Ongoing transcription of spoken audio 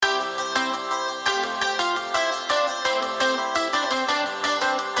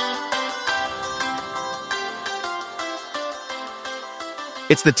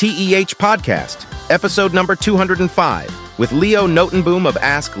It's the TEH podcast, episode number 205, with Leo Notenboom of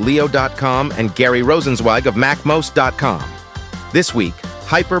AskLeo.com and Gary Rosenzweig of MacMost.com. This week,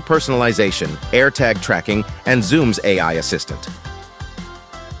 Hyper-Personalization, AirTag tracking, and Zoom's AI assistant.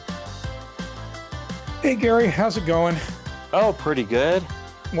 Hey, Gary, how's it going? Oh, pretty good.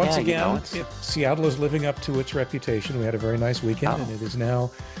 Once again, Seattle is living up to its reputation. We had a very nice weekend, and it is now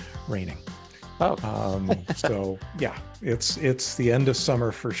raining. So yeah, it's the end of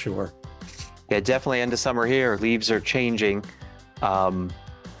summer for sure. Yeah, definitely end of summer here. Leaves are changing. The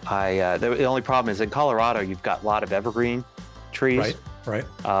only problem is in Colorado, you've got a lot of evergreen trees. Right.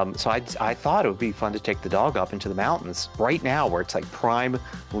 So I thought it would be fun to take the dog up into the mountains right now, where it's like prime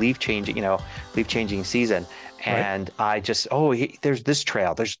leaf changing season. And I just, there's this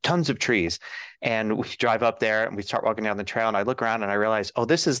trail. There's tons of trees. And we drive up there and we start walking down the trail, and I look around and I realize,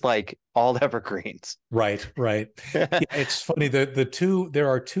 this is like all evergreens. Right. Yeah, it's funny. There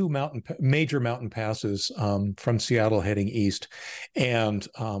are two major mountain passes from Seattle heading east. And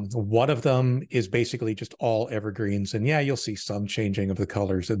one of them is basically just all evergreens. And yeah, you'll see some changing of the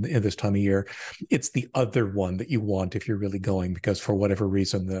colors in this time of year. It's the other one that you want if you're really going, because for whatever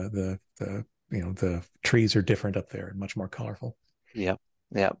reason, the trees are different up there and much more colorful. Yep.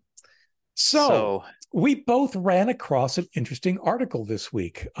 So we both ran across an interesting article this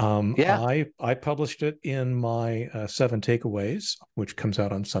week. I published it in my 7 takeaways, which comes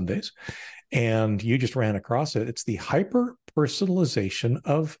out on Sundays, and you just ran across it. It's the hyper-personalization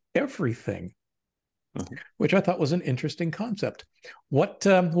of everything, which I thought was an interesting concept. What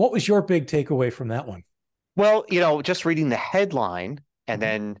was your big takeaway from that one? Well, just reading the headline, and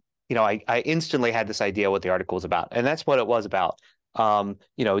then I instantly had this idea what the article was about, and that's what it was about.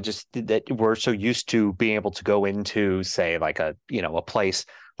 Just that we're so used to being able to go into, say, like a place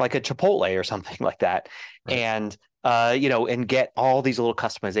like a Chipotle or something like that, and and get all these little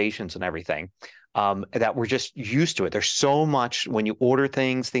customizations and everything, that we're just used to it. There's so much when you order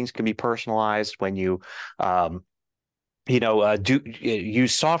things can be personalized. When you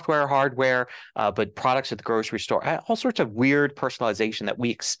use software, hardware, but products at the grocery store, all sorts of weird personalization that we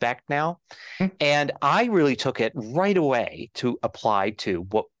expect now. And I really took it right away to apply to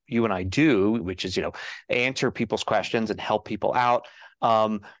what you and I do, which is, answer people's questions and help people out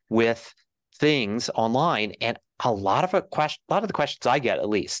with things online. And a lot of the questions I get, at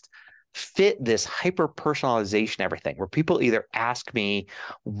least, fit this hyper-personalization everything, where people either ask me,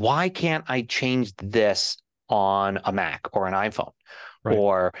 why can't I change this on a Mac or an iPhone,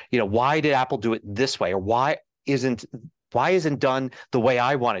 or why did Apple do it this way, or why isn't done the way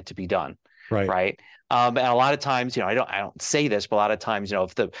I want it to be done, right? And a lot of times, I don't say this, but a lot of times,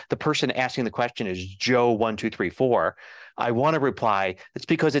 if the person asking the question is Joe 1234, I want to reply, it's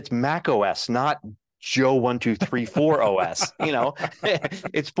because it's Mac OS, not Joe 1234 OS.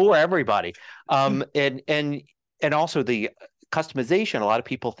 It's for everybody. And also the customization, a lot of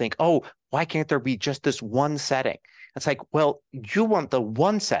people think, why can't there be just this one setting? It's like, well, you want the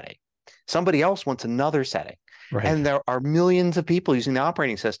one setting. Somebody else wants another setting. And there are millions of people using the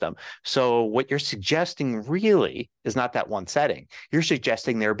operating system. So what you're suggesting really is not that one setting. You're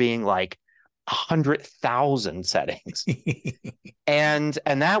suggesting there being like 100,000 settings. and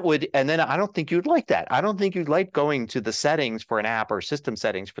then I don't think you'd like that. I don't think you'd like going to the settings for an app or system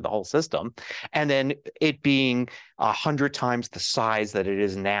settings for the whole system, and then it being 100 times the size that it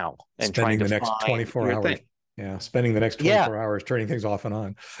is now, and spending the next 24 hours. Spending the next 24 hours turning things off and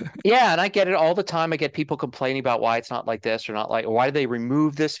on. And I get it all the time. I get people complaining about why it's not like this, or not like, or why did they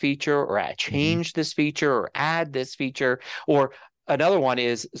remove this feature, or change this feature, or add this feature, or another one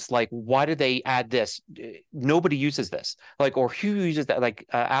is like, why did they add this? Nobody uses this. Like, or who uses that? Like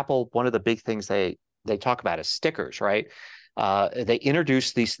Apple, one of the big things they talk about is stickers, right? They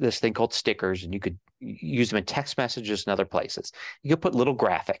introduced this thing called stickers, and you could use them in text messages and other places. You could put little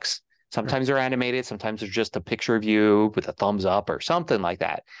graphics. Sometimes they're animated. Sometimes they're just a picture of you with a thumbs up or something like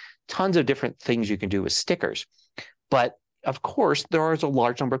that. Tons of different things you can do with stickers. But of course, there is a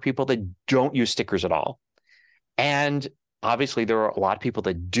large number of people that don't use stickers at all. And obviously, there are a lot of people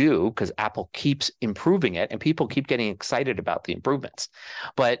that do, because Apple keeps improving it and people keep getting excited about the improvements.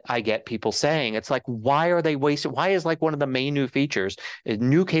 But I get people saying, it's like, why are they wasting? Why is like one of the main new features,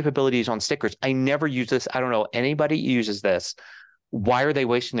 new capabilities on stickers? I never use this. I don't know anybody uses this. Why are they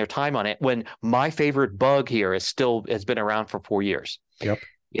wasting their time on it when my favorite bug here has been around for 4 years? Yep.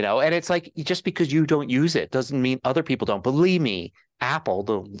 And it's like, just because you don't use it doesn't mean other people don't. Believe me, Apple,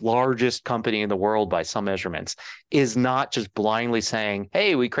 the largest company in the world by some measurements, is not just blindly saying,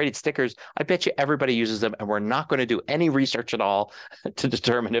 hey, we created stickers. I bet you everybody uses them, and we're not going to do any research at all to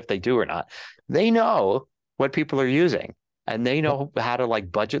determine if they do or not. They know what people are using. and they know how to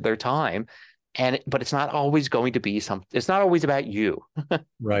like budget their time. But it's not always going to be it's not always about you.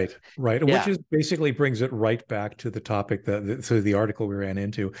 Right, right. Yeah. Which is basically brings it right back to the topic to the article we ran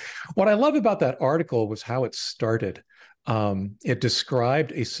into. What I love about that article was how it started. It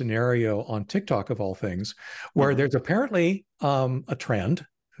described a scenario on TikTok, of all things, where there's apparently a trend,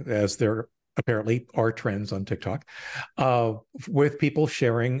 as there apparently are trends on TikTok, with people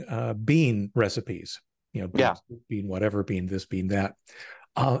sharing bean recipes. You know, Yeah. bean whatever, bean this, bean that.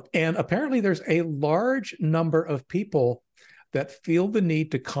 And apparently there's a large number of people that feel the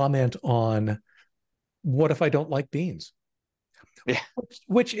need to comment on, what if I don't like beans? Yeah.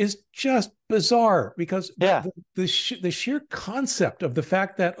 Which is just bizarre, because Yeah. the sheer concept of the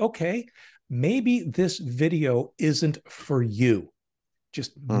fact that, okay, maybe this video isn't for you,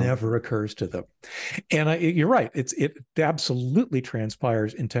 just never occurs to them. And you're right. It absolutely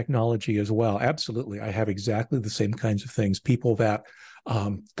transpires in technology as well. Absolutely. I have exactly the same kinds of things. People that,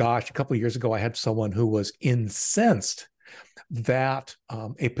 gosh, a couple of years ago, I had someone who was incensed that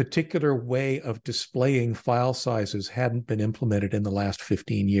a particular way of displaying file sizes hadn't been implemented in the last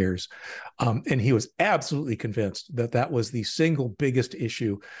 15 years. And he was absolutely convinced that that was the single biggest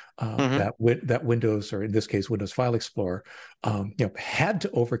issue that Windows, or in this case, Windows File Explorer, had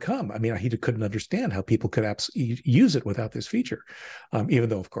to overcome. I mean, he couldn't understand how people could use it without this feature, even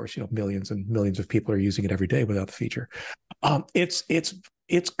though, of course, millions and millions of people are using it every day without the feature.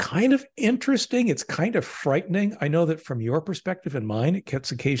 It's kind of interesting. It's kind of frightening. I know that from your perspective and mine, it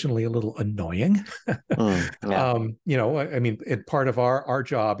gets occasionally a little annoying. Yeah. I mean, part of our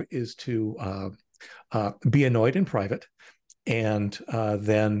job is to be annoyed in private, and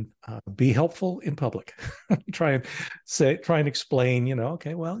then be helpful in public. try and explain,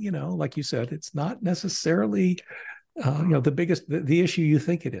 okay, well, like you said, it's not necessarily the issue you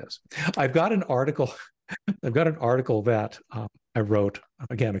think it is. I've got an article that I wrote,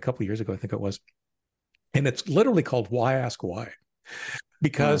 again, a couple of years ago, I think it was, and it's literally called "Why Ask Why,"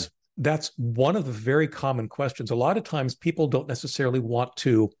 because that's one of the very common questions. A lot of times people don't necessarily want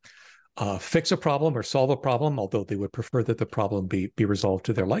to fix a problem or solve a problem, although they would prefer that the problem be resolved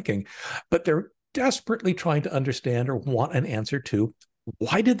to their liking, but they're desperately trying to understand or want an answer to,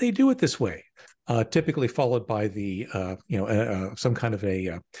 why did they do it this way? Typically followed by the some kind of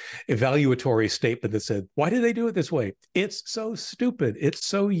a evaluatory statement that said, why did they do it this way? It's so stupid. It's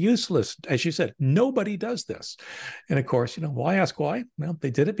so useless. As you said, nobody does this. And of course, why ask why? Well,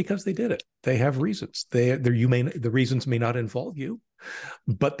 they did it because they did it. They have reasons. The reasons may not involve you,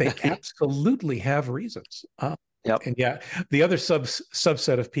 but they absolutely have reasons. Yep. And yeah, the other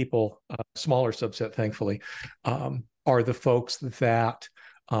subset of people, smaller subset, thankfully, are the folks that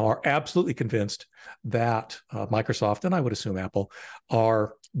are absolutely convinced that Microsoft, and I would assume Apple,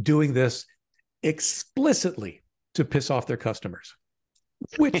 are doing this explicitly to piss off their customers,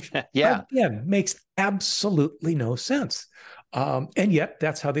 which again makes absolutely no sense. And yet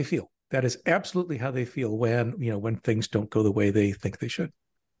that's how they feel. That is absolutely how they feel when things don't go the way they think they should.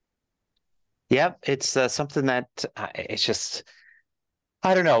 Yeah, it's something that it's just,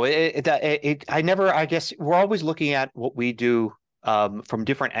 I don't know. I guess we're always looking at what we do from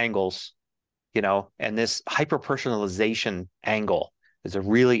different angles, and this hyper-personalization angle is a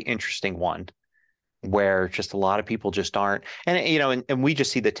really interesting one, where just a lot of people just aren't, and we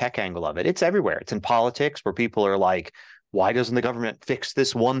just see the tech angle of it. It's everywhere. It's in politics, where people are like, why doesn't the government fix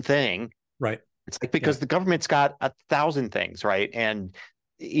this one thing? Right. It's like, because the government's got 1,000 things, right? And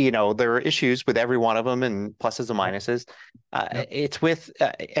there are issues with every one of them, and pluses and minuses. It's with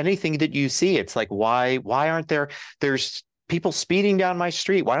anything that you see. It's like, why aren't there's people speeding down my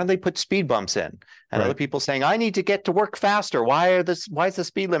street? Why don't they put speed bumps in? And other people saying, I need to get to work faster. Why is the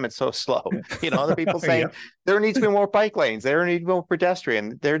speed limit so slow? Other people saying there needs to be more bike lanes. There needs to be more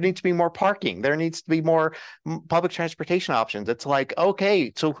pedestrian. There needs to be more parking. There needs to be more public transportation options. It's like,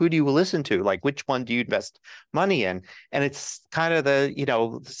 okay, so who do you listen to? Like, which one do you invest money in? And it's kind of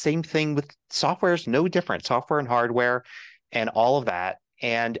the same thing with software. Is no different. Software and hardware and all of that.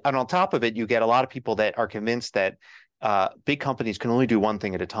 And on top of it, you get a lot of people that are convinced that big companies can only do one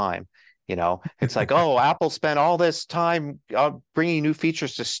thing at a time. It's like, oh, Apple spent all this time bringing new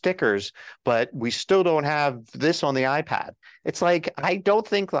features to stickers, but we still don't have this on the iPad. It's like, I don't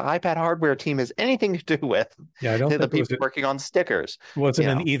think the iPad hardware team has anything to do with the people working on stickers. It wasn't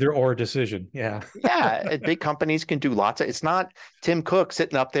an either or decision. Yeah. Yeah. Big companies can do it's not Tim Cook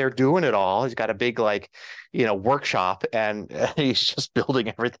sitting up there doing it all. He's got a big, workshop, and he's just building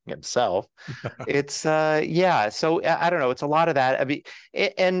everything himself. It's, So I don't know. It's a lot of that. I mean,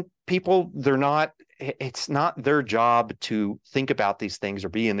 and people, it's not their job to think about these things or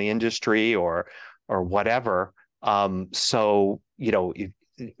be in the industry or whatever. So,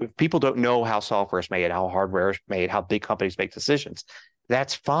 if people don't know how software is made, how hardware is made, how big companies make decisions,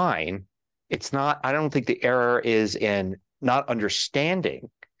 that's fine. It's not, I don't think the error is in not understanding.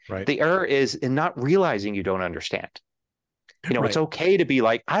 Right. The error is in not realizing you don't understand. Right. It's okay to be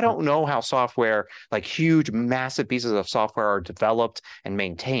like, I don't know how software, like huge, massive pieces of software are developed and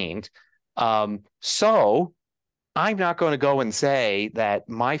maintained. So I'm not going to go and say that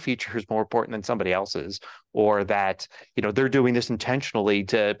my feature is more important than somebody else's, or that, they're doing this intentionally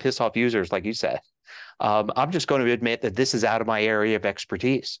to piss off users, like you said. I'm just going to admit that this is out of my area of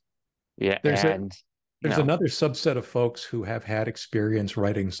expertise. Yeah. There's another subset of folks who have had experience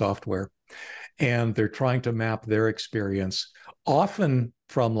writing software, and they're trying to map their experience, often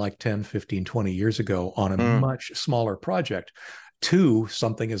from like 10, 15, 20 years ago, on a much smaller project, to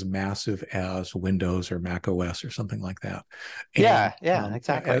something as massive as Windows or Mac OS or something like that. And,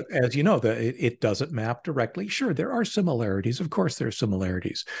 exactly. As you know, it doesn't map directly. Sure, there are similarities. Of course, there are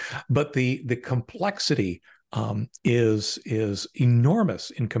similarities, but the complexity is enormous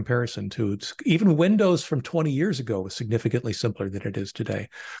in comparison to even Windows from 20 years ago was significantly simpler than it is today.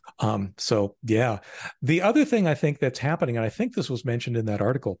 So yeah, the other thing I think that's happening, and I think this was mentioned in that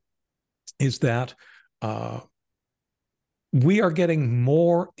article, is that we are getting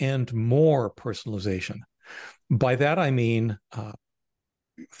more and more personalization. By that, I mean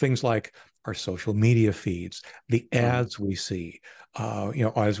things like our social media feeds, the ads we see,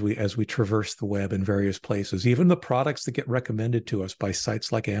 as we traverse the web in various places, even the products that get recommended to us by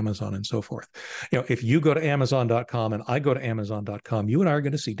sites like Amazon and so forth. If you go to Amazon.com and I go to Amazon.com, you and I are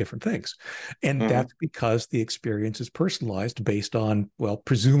going to see different things. And that's because the experience is personalized based on, well,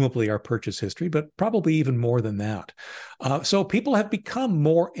 presumably our purchase history, but probably even more than that. So people have become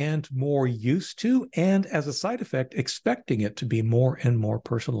more and more used to, and as a side effect, expecting it to be more and more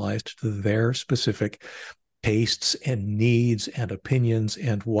personalized to their specific tastes and needs and opinions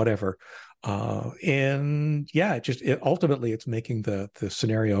and whatever. And yeah, ultimately it's making the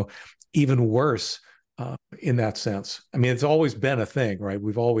scenario even worse in that sense. I mean, it's always been a thing, right?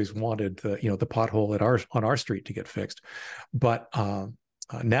 We've always wanted the pothole on our street to get fixed, but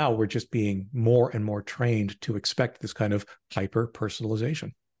now we're just being more and more trained to expect this kind of hyper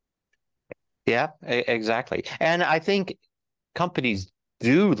personalization. Yeah, exactly. And I think companies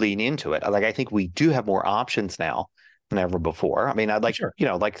do lean into it. Like, I think we do have more options now than ever before. I mean, I'd like, Sure.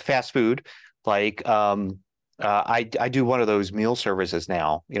 Like fast food, like, I do one of those meal services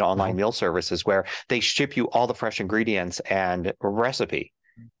now, online meal services where they ship you all the fresh ingredients and a recipe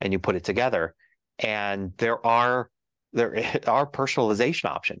and you put it together. And there are personalization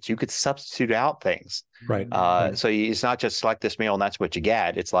options. You could substitute out things. Right. So it's not just select this meal and that's what you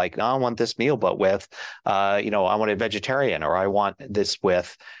get. It's like, no, I want this meal, but with, I want a vegetarian, or I want this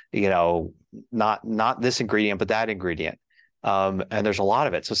with, not this ingredient, but that ingredient. And there's a lot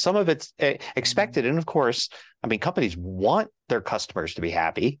of it. So some of it's expected. And of course, I mean, companies want their customers to be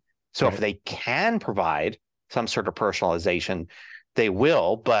happy. So if they can provide some sort of personalization, they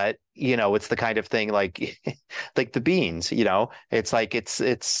will, but it's the kind of thing like like the beans, it's like it's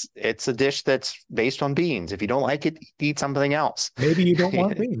a dish that's based on beans. If you don't like it, eat something else. Maybe you don't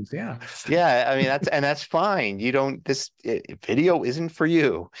want beans. Yeah. Yeah. I mean, that's fine. This video isn't for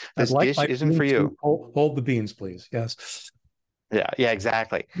you. This dish isn't for you. Hold the beans, please. Yes. Yeah,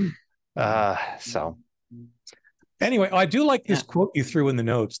 exactly. So anyway, I do like this quote you threw in the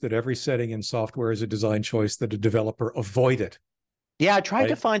notes, that every setting in software is a design choice that a developer avoided. Yeah, I tried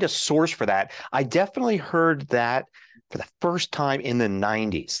to find a source for that. I definitely heard that for the first time in the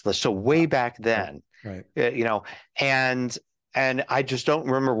 90s. So way back then. Right. And I just don't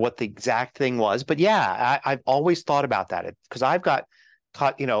remember what the exact thing was. But yeah, I've always thought about that, because I've got,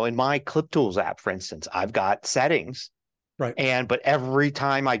 in my ClipTools app, for instance, I've got settings. Right. But every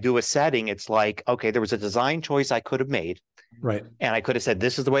time I do a setting, it's like, okay, there was a design choice I could have made. Right. And I could have said,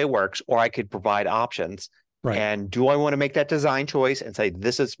 this is the way it works, or I could provide options. Right. And do I want to make that design choice and say,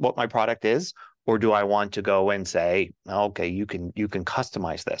 this is what my product is? Or do I want to go and say, okay, you can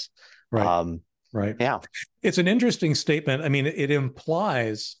customize this? Right. Right. Yeah. It's an interesting statement. I mean, it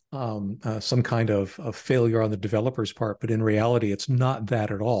implies some kind of failure on the developer's part, but in reality, it's not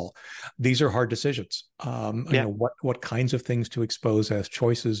that at all. These are hard decisions. What kinds of things to expose as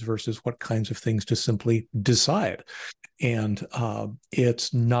choices versus what kinds of things to simply decide. And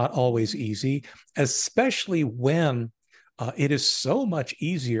it's not always easy, especially when it is so much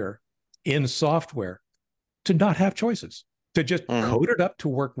easier in software to not have choices, to just code it up to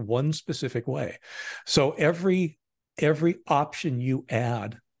work one specific way. So every option you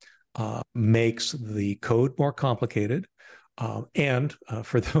add makes the code more complicated. and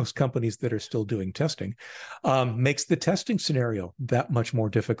for those companies that are still doing testing, makes the testing scenario that much more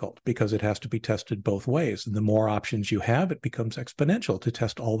difficult because it has to be tested both ways. And the more options you have, it becomes exponential to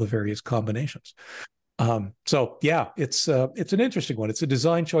test all the various combinations. So yeah, it's an interesting one. It's a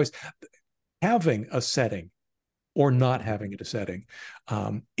design choice. Having a setting or not having a setting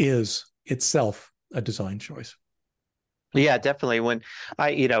is itself a design choice. Yeah, definitely. When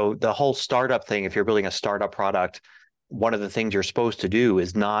the whole startup thing, if you're building a startup product, one of the things you're supposed to do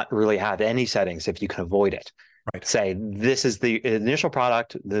is not really have any settings if you can avoid it. Right. Say, this is the initial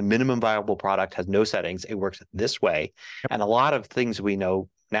product, the minimum viable product has no settings. It works this way. Yep. And a lot of things we know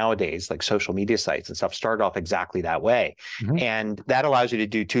nowadays, like social media sites and stuff, start off exactly that way. Mm-hmm. And that allows you to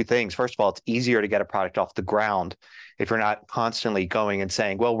do two things. First of all, it's easier to get a product off the ground if you're not constantly going and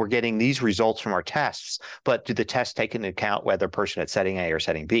saying, well, we're getting these results from our tests, but do the tests take into account whether a person at setting A or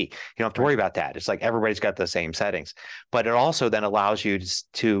setting B? You don't have to worry about that. It's like everybody's got the same settings. But it also then allows you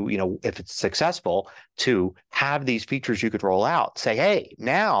to, if it's successful, to have these features you could roll out. Say, hey,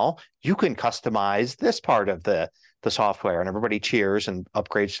 now you can customize this part of the software, and everybody cheers and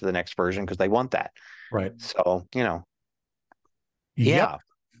upgrades to the next version because they want that. Right. So, yeah. Yep.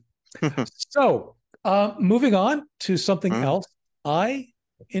 So, moving on to something else, I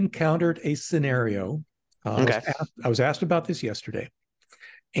encountered a scenario. I was asked about this yesterday,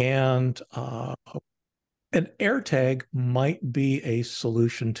 and an AirTag might be a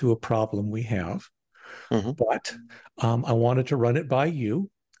solution to a problem we have, but I wanted to run it by you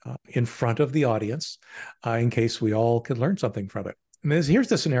in front of the audience in case we all could learn something from it. And here's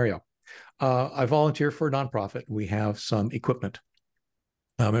the scenario. I volunteer for a nonprofit. We have some equipment.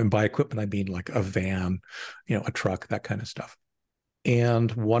 And by equipment, I mean like a van, a truck, that kind of stuff.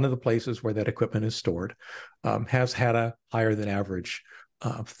 And one of the places where that equipment is stored has had a higher than average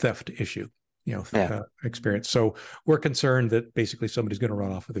theft issue, experience. So we're concerned that basically somebody's going to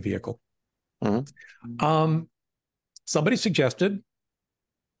run off with the vehicle. Somebody suggested,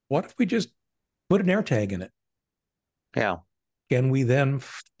 what if we just put an AirTag in it? Yeah. Can we then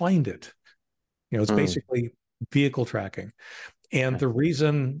find it? It's basically vehicle tracking. And the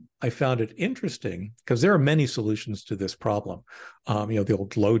reason I found it interesting, because there are many solutions to this problem. The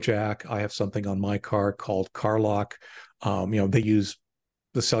old LoJack. I have something on my car called CarLock. They use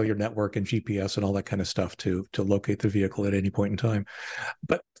the cellular network and GPS and all that kind of stuff to locate the vehicle at any point in time.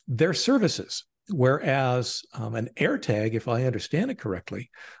 But they're services. Whereas an AirTag, if I understand it correctly,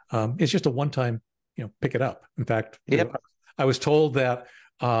 is just a one-time, pick it up. In fact, I was told that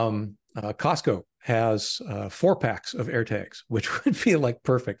Costco has 4 packs of AirTags, which would be like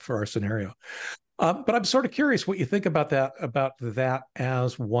perfect for our scenario. But I'm sort of curious what you think about that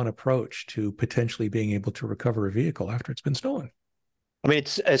as one approach to potentially being able to recover a vehicle after it's been stolen. I mean,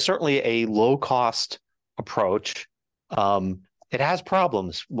 it's certainly a low-cost approach. It has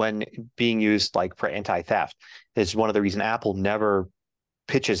problems when being used like for anti-theft. It's one of the reasons Apple never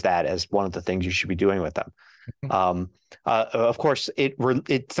pitches that as one of the things you should be doing with them. Of course,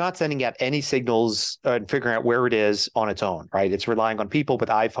 it's not sending out any signals and figuring out where it is on its own, right? It's relying on people with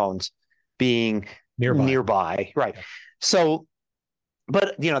iPhones being nearby, right? Yeah. So,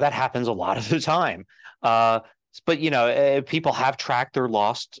 but that happens a lot of the time. But people have tracked their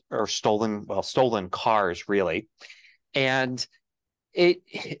lost or stolen cars, really, and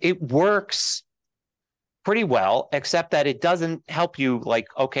it works pretty well, except that it doesn't help you. Like,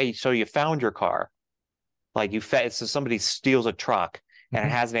 okay, so you found your car. Like so somebody steals a truck and it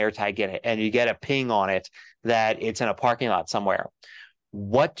has an AirTag in it, and you get a ping on it that it's in a parking lot somewhere.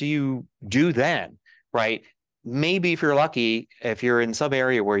 What do you do then, right? Maybe if you're lucky, if you're in some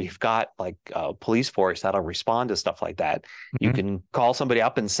area where you've got like a police force that'll respond to stuff like that, you can call somebody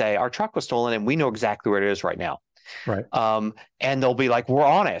up and say, our truck was stolen and we know exactly where it is right now. Right. And they'll be like, we're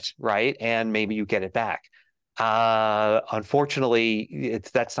on it, right? And maybe you get it back. Unfortunately,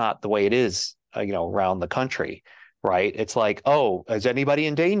 that's not the way it is. Around the country, right? It's like, oh, is anybody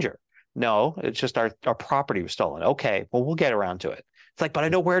in danger? No, it's just our property was stolen. Okay, well, we'll get around to it. It's like, but I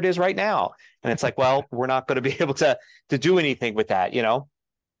know where it is right now. And it's like, well, we're not going to be able to do anything with that,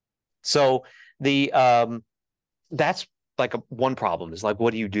 So that's like one problem is like,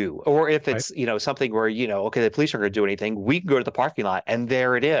 what do you do? Or if it's, something where, okay, the police aren't going to do anything, we can go to the parking lot and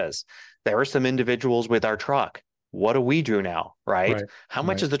there it is. There are some individuals with our truck. What do we do now, right? How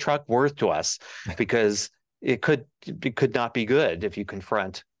much is the truck worth to us? Because it could not be good if you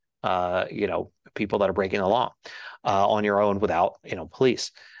confront, people that are breaking the law on your own without,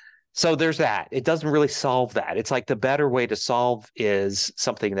 police. So there's that. It doesn't really solve that. It's like the better way to solve is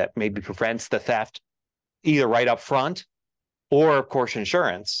something that maybe prevents the theft either right up front or, of course,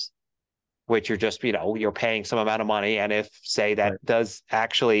 insurance, which you're just, you're paying some amount of money. And if, say, that does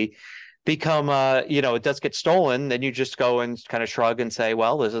actually become, it does get stolen, then you just go and kind of shrug and say,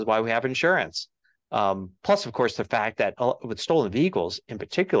 well, this is why we have insurance. Plus, of course, the fact that with stolen vehicles in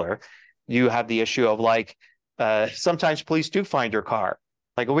particular, you have the issue of like, sometimes police do find your car.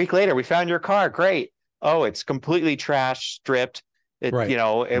 Like a week later, we found your car. Great. Oh, it's completely trash, stripped. It,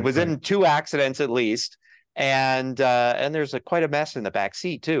 it was in 2 accidents at least. And there's quite a mess in the back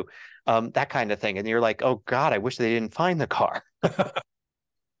seat too. That kind of thing. And you're like, oh God, I wish they didn't find the car.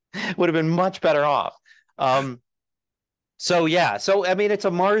 Would have been much better off. So I mean, it's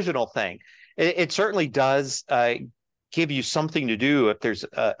a marginal thing. It certainly does give you something to do if there's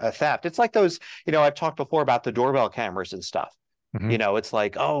a theft. It's like those, I've talked before about the doorbell cameras and stuff. Mm-hmm. It's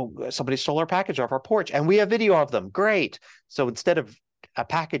like, oh, somebody stole our package off our porch and we have video of them. Great. So instead of a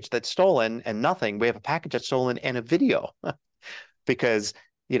package that's stolen and nothing, we have a package that's stolen and a video because,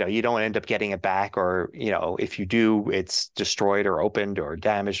 you don't end up getting it back, or, if you do, it's destroyed or opened or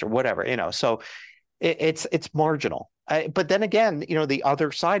damaged or whatever, so it's marginal. But then again, the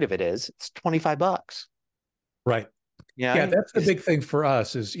other side of it is it's $25. Right. Yeah, that's the big thing for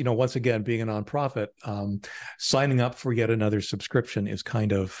us is, once again, being a nonprofit, signing up for yet another subscription is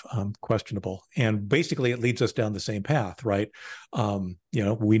kind of questionable. And basically it leads us down the same path, right?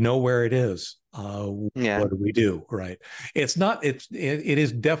 We know where it is. What do we do? Right. It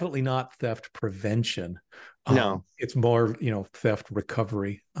is definitely not theft prevention. No, it's more, theft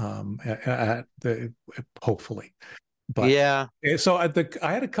recovery, hopefully. But so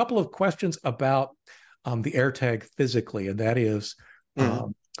I had a couple of questions about the AirTag physically, and that is,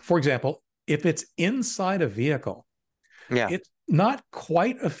 for example, if it's inside a vehicle, it's not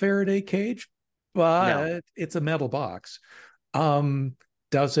quite a Faraday cage, but it's a metal box.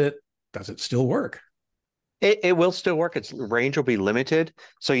 Does it still work? It will still work. Its range will be limited.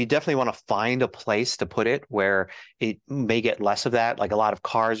 So you definitely want to find a place to put it where it may get less of that. Like a lot of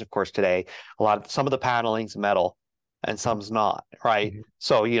cars, of course, today, some of the paneling's metal and some's not, right? Mm-hmm.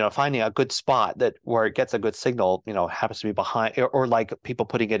 So, finding a good spot where it gets a good signal, happens to be behind, or like people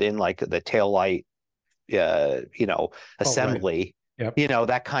putting it in like the tail light, assembly,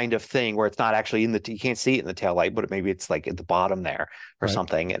 that kind of thing where it's not actually you can't see it in the tail light, but maybe it's like at the bottom there or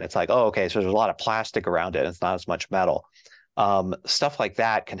something. And it's like, oh, okay. So there's a lot of plastic around it. It's not as much metal. Stuff like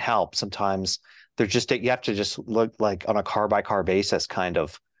that can help. Sometimes you have to just look like on a car by car basis, kind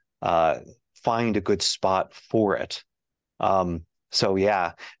of find a good spot for it.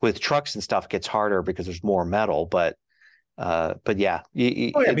 With trucks and stuff, it gets harder because there's more metal, but that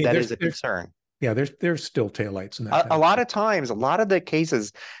is a concern. Yeah, there's still taillights in that. A lot of times, a lot of the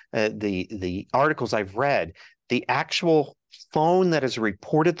cases, the articles I've read, the actual phone that has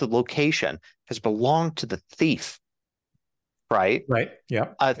reported the location has belonged to the thief. Right. Right. Yeah.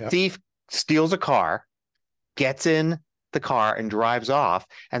 A thief steals a car, gets in the car and drives off,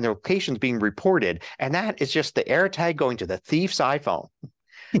 and the location's being reported, and that is just the AirTag going to the thief's iPhone,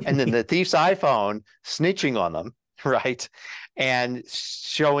 and then the thief's iPhone snitching on them, right, and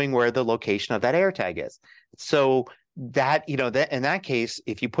showing where the location of that AirTag is. So that that in that case,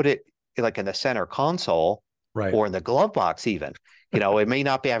 if you put it like in the center console, or in the glove box, even it may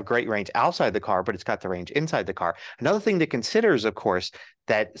not have great range outside the car, but it's got the range inside the car. Another thing to consider is, of course,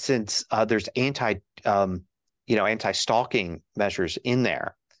 that since there's anti-stalking measures in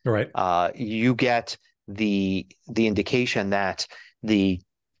there. Right. You get the indication that the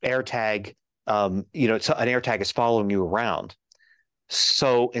AirTag, an AirTag is following you around.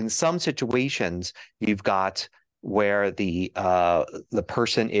 So in some situations, you've got where the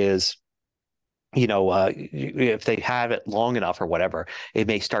person is, if they have it long enough or whatever, it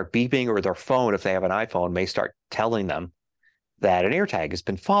may start beeping, or their phone, if they have an iPhone, may start telling them that an AirTag has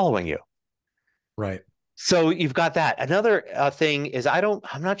been following you. Right. So you've got that. Another thing is I'm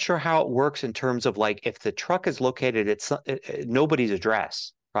not sure how it works in terms of like if the truck is located at nobody's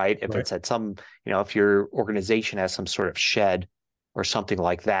address, right? If it's at some, if your organization has some sort of shed or something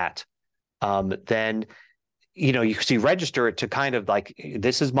like that, then, you register it to kind of like,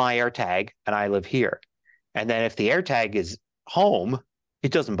 this is my AirTag and I live here. And then if the AirTag is home,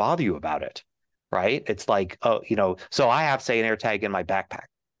 it doesn't bother you about it, right? It's like, so I have, say, an AirTag in my backpack.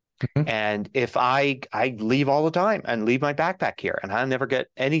 Mm-hmm. And if I leave all the time and leave my backpack here, and I never get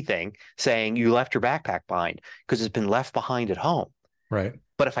anything saying you left your backpack behind because it's been left behind at home. Right.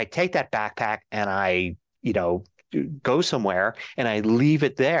 But if I take that backpack and I, go somewhere and I leave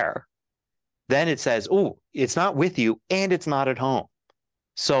it there, then it says, oh, it's not with you and it's not at home.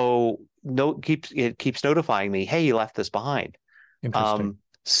 So it keeps notifying me, hey, you left this behind. Interesting.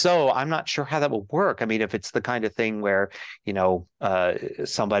 So I'm not sure how that will work. I mean, if it's the kind of thing where,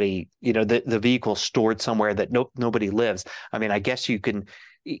 somebody, the vehicle stored somewhere that nobody lives. I mean, I guess you can,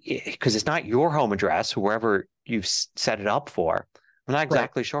 because it's not your home address, wherever you've set it up for. I'm not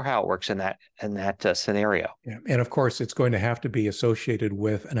exactly sure how it works in that scenario. Yeah. And of course, it's going to have to be associated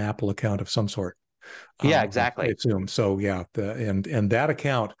with an Apple account of some sort. Yeah, exactly. I assume. So yeah, and that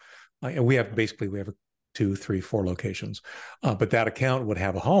account, and we have 2, 3, 4 locations, but that account would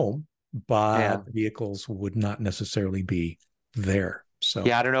have a home, but vehicles would not necessarily be there. So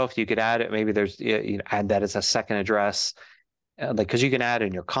yeah, I don't know if you could add it. Maybe there's add that as a second address, like because you can add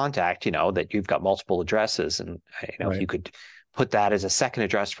in your contact, that you've got multiple addresses, and if you could put that as a second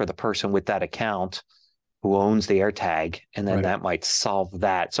address for the person with that account who owns the AirTag, and then that might solve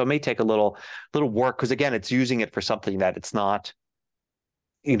that. So it may take a little work, because again, it's using it for something that it's not,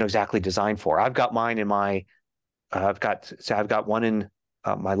 exactly designed for. I've got mine in my, I've got one in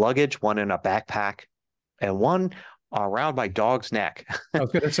my luggage, one in a backpack, and one around my dog's neck. I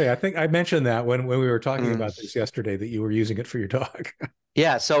was going to say, I think I mentioned that when we were talking about this yesterday, that you were using it for your dog.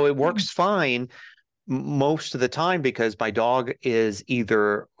 Yeah, so it works fine most of the time because my dog is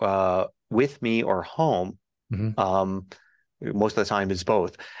either with me or home. Most of the time it's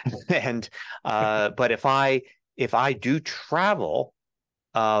both. And but if I do travel,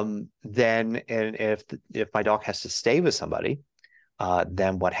 then, and if my dog has to stay with somebody,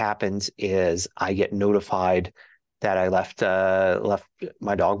 then what happens is I get notified that I left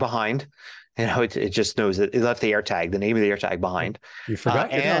my dog behind. It just knows that it left the AirTag, the name of the AirTag behind. You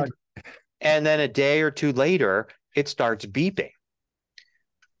forgot your dog. And then a day or two later, it starts beeping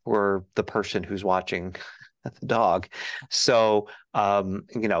for the person who's watching the dog. So,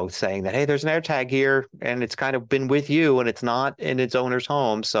 saying that, hey, there's an AirTag here and it's kind of been with you and it's not in its owner's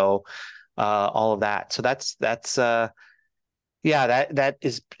home. So, all of that. So that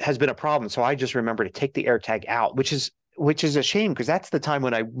has been a problem. So I just remember to take the AirTag out, which is a shame, because that's the time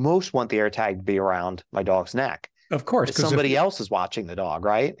when I most want the AirTag to be around my dog's neck. Of course, because somebody else is watching the dog,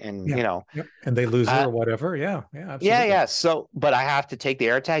 right? And and they lose her or whatever. Yeah, absolutely. Yeah. So, but I have to take the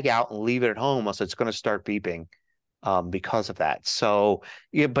AirTag out and leave it at home, else it's going to start beeping because of that. So,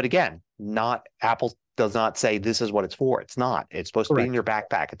 but again, Apple does not say this is what it's for. It's not. It's supposed to be in your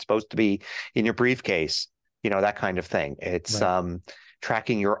backpack. It's supposed to be in your briefcase. That kind of thing. It's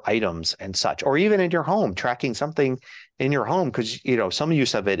tracking your items and such, or even in your home, tracking something in your home, because some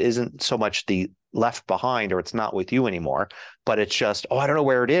use of it isn't so much the left behind or it's not with you anymore, but it's just, I don't know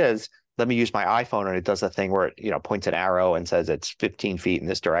where it is. Let me use my iPhone, and it does a thing where it points an arrow and says it's 15 feet in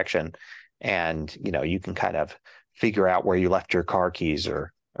this direction, and you can kind of figure out where you left your car keys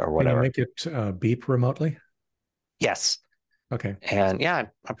or whatever. Can you make it beep remotely? Yes. Okay. And yeah,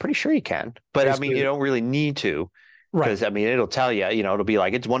 I'm pretty sure you can, but basically, I mean, you don't really need to. Because I mean, it'll tell you, it'll be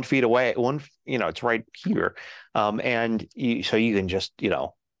like it's 1 feet away, it's right here, and so you can just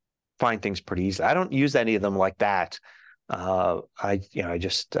find things pretty easily. I don't use any of them like that. I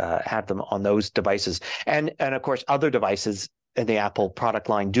just have them on those devices, and of course other devices in the Apple product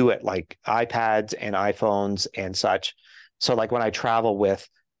line do it, like iPads and iPhones and such. So like when I travel with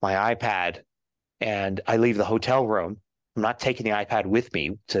my iPad and I leave the hotel room, I'm not taking the iPad with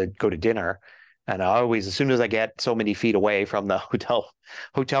me to go to dinner. And I always, as soon as I get so many feet away from the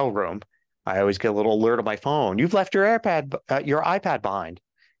hotel room, I always get a little alert on my phone. You've left your iPad behind,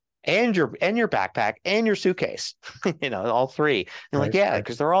 and your backpack and your suitcase. All three. And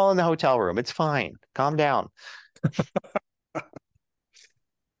because they're all in the hotel room. It's fine. Calm down.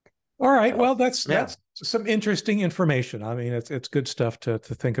 All right. Well, that's some interesting information. I mean, it's good stuff to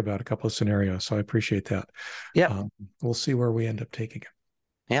think about, a couple of scenarios. So I appreciate that. Yeah. We'll see where we end up taking it.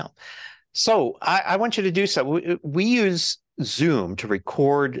 Yeah. So I want you to do so. We use Zoom to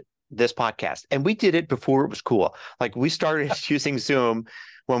record this podcast, and we did it before it was cool. Like we started using Zoom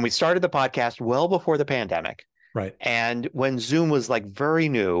when we started the podcast well before the pandemic. Right. And when Zoom was like very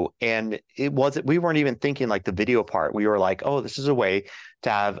new, and we weren't even thinking like the video part. We were like, oh, this is a way to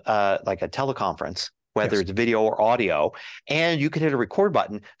have like a teleconference, whether it's video or audio, and you could hit a record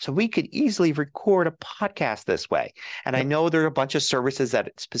button. So we could easily record a podcast this way. And I know there are a bunch of services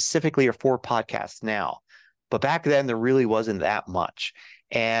that specifically are for podcasts now, but back then there really wasn't that much.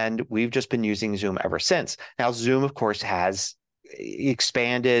 And we've just been using Zoom ever since. Now, Zoom, of course, has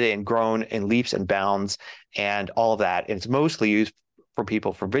expanded and grown in leaps and bounds and all of that. And it's mostly used for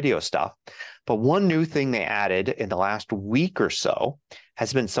people for video stuff. But one new thing they added in the last week or so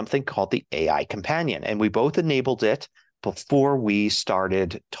has been something called the AI Companion. And we both enabled it before we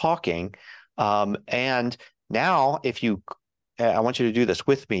started talking. And now if you I want you to do this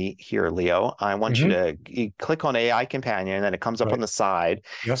with me here, Leo. I want you to click on AI Companion, and then it comes up on the side.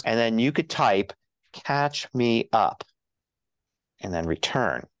 Yes. And then you could type, catch me up, and then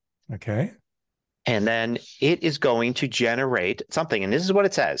return. Okay. And then it is going to generate something. And this is what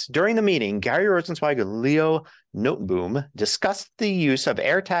it says. During the meeting, Gary Rosenzweig and Leo Notenboom discussed the use of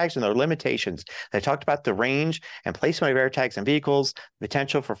AirTags and their limitations. They talked about the range and placement of AirTags in vehicles,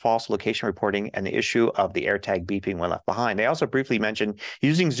 potential for false location reporting, and the issue of the AirTag beeping when left behind. They also briefly mentioned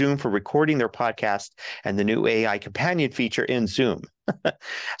using Zoom for recording their podcast and the new AI companion feature in Zoom.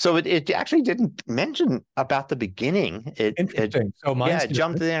 So it actually didn't mention about the beginning. Interesting. So mine's it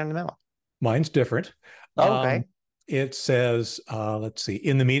jumped in the middle. Mine's different. Okay. It says, let's see,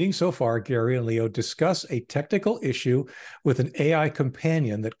 in the meeting so far, Gary and Leo discuss a technical issue with an AI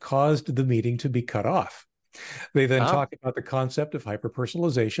companion that caused the meeting to be cut off. They then talk about the concept of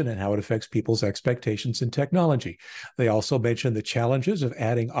hyper-personalization and how it affects people's expectations in technology. They also mention the challenges of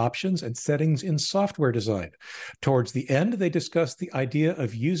adding options and settings in software design. Towards the end, they discuss the idea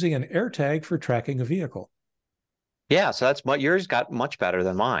of using an AirTag for tracking a vehicle. Yeah, so that's what yours got much better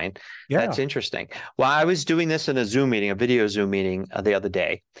than mine. Yeah. That's interesting. Well, I was doing this in a Zoom meeting, a video Zoom meeting the other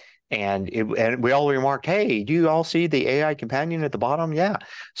day, and we all remarked, "Hey, do you all see the AI companion at the bottom?" Yeah.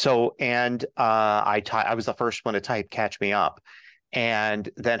 So, and I was the first one to type "catch me up,"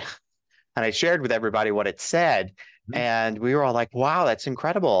 and I shared with everybody what it said, and we were all like, "Wow, that's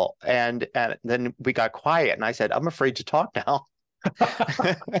incredible!" And then we got quiet, and I said, "I'm afraid to talk now."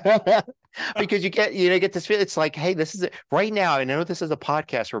 Because you get this feel. It's like, hey, this is it right now. I know this is a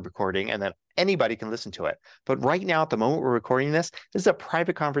podcast we're recording, and then anybody can listen to it. But right now, at the moment we're recording this is a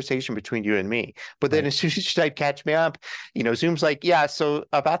private conversation between you and me. But then as soon as you type "catch me up," Zoom's like, yeah. So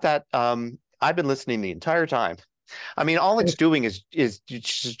about that, I've been listening the entire time. I mean, all it's doing is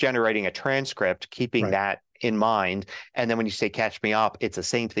just generating a transcript, keeping that in mind. And then when you say "catch me up," it's the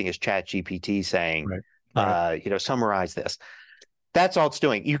same thing as Chat GPT saying, summarize this. That's all it's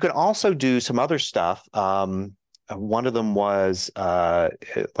doing. You can also do some other stuff. One of them was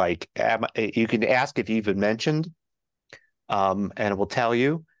you can ask if you've been mentioned, and it will tell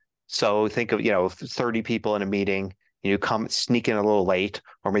you. So think of 30 people in a meeting. You come sneak in a little late,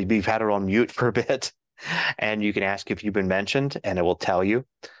 or maybe you've had it on mute for a bit, and you can ask if you've been mentioned, and it will tell you.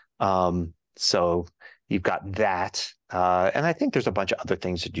 So you've got that, and I think there's a bunch of other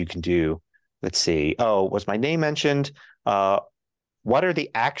things that you can do. Let's see. Oh, was my name mentioned? What are the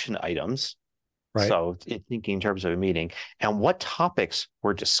action items? Right. So thinking in terms of a meeting, and what topics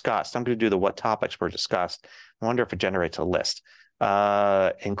were discussed. I'm going to do the what topics were discussed. I wonder if it generates a list.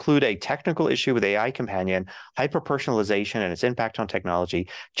 Include a technical issue with AI companion, hyper-personalization and its impact on technology,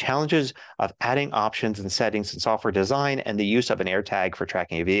 challenges of adding options and settings in software design, and the use of an AirTag for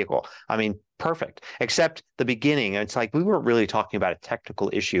tracking a vehicle. I mean, perfect. Except the beginning, it's like we weren't really talking about a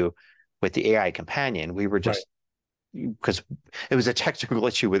technical issue with the AI companion. We were just because it was a technical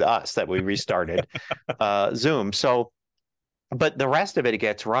issue with us that we restarted Zoom. So, but the rest of it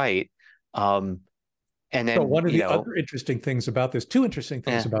gets right. And then one of the other interesting things about this, two interesting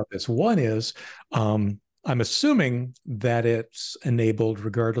things about this. One is I'm assuming that it's enabled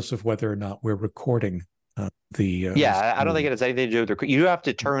regardless of whether or not we're recording I don't think it has anything to do with you have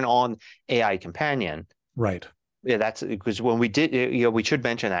to turn on AI companion. Right. Yeah, that's because when we did, we should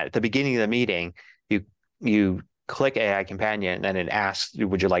mention that at the beginning of the meeting, you click AI companion and it asks,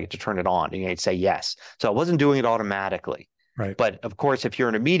 would you like it to turn it on? And you'd say yes. So it wasn't doing it automatically. Right. But of course, if you're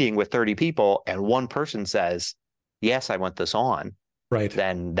in a meeting with 30 people and one person says, yes, I want this on, right,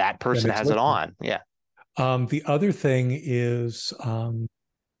 then that person has it on. Yeah. The other thing is,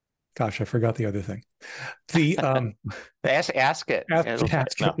 gosh, I forgot the other thing. The ask it.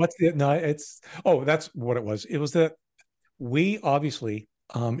 Ask it. What's the that's what it was. It was that we obviously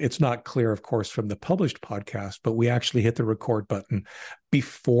it's not clear, of course, from the published podcast, but we actually hit the record button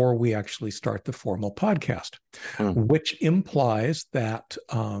before we actually start the formal podcast, which implies that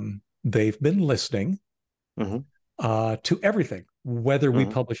they've been listening to everything, whether we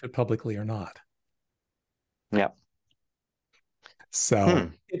publish it publicly or not. Yeah. So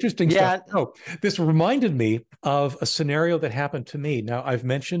interesting stuff. Oh, this reminded me of a scenario that happened to me. Now, I've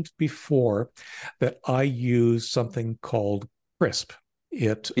mentioned before that I use something called CRISP.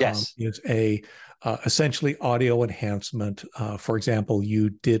 It is a essentially audio enhancement. For example, you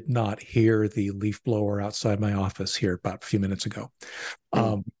did not hear the leaf blower outside my office here about a few minutes ago.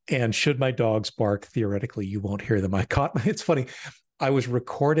 And should my dogs bark, theoretically, you won't hear them. It's funny. I was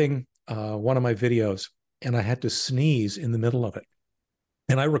recording one of my videos and I had to sneeze in the middle of it.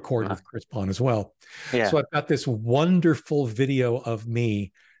 And I record with CRISP on as well. Yeah. So I've got this wonderful video of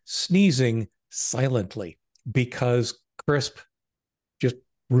me sneezing silently because CRISP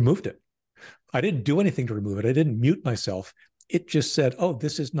removed it. I didn't do anything to remove it. I didn't mute myself. It just said, "Oh,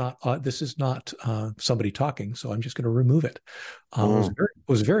 this is not somebody talking, so I'm just going to remove it."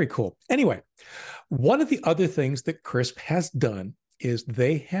 Was very cool. Anyway, one of the other things that Crisp has done is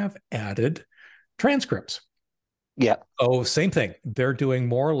they have added transcripts. Yeah. Oh, same thing. They're doing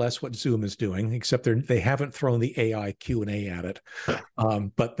more or less what Zoom is doing, except they haven't thrown the AI Q&A at it.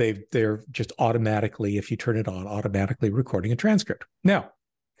 But they're just automatically, if you turn it on, automatically recording a transcript. Now,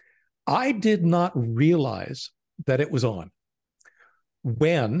 I did not realize that it was on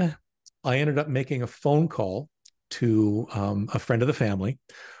when I ended up making a phone call to a friend of the family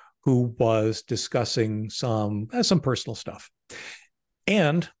who was discussing some personal stuff.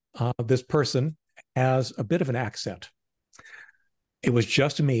 And this person has a bit of an accent. It was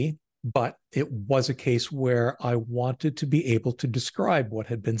just me, but it was a case where I wanted to be able to describe what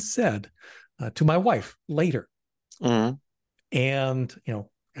had been said to my wife later. Mm-hmm. And,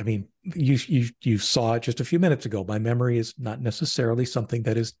 I mean, you saw it just a few minutes ago. My memory is not necessarily something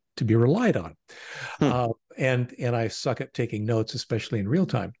that is to be relied on. And I suck at taking notes, especially in real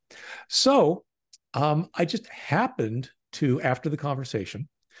time. So I just happened to, after the conversation,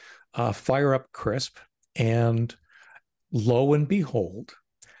 fire up Crisp, and lo and behold,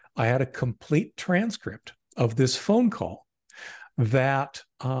 I had a complete transcript of this phone call that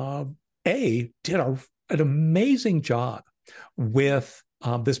did an amazing job with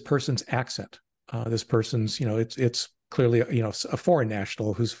this person's accent. This person's, it's clearly, a foreign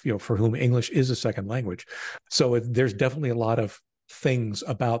national who's, for whom English is a second language. So there's definitely a lot of things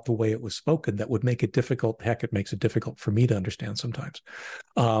about the way it was spoken that would make it difficult. Heck, it makes it difficult for me to understand sometimes.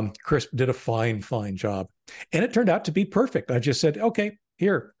 Crisp did a fine job, and it turned out to be perfect. I just said, "Okay,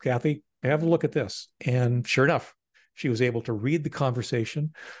 here, Kathy, have a look at this." And sure enough, she was able to read the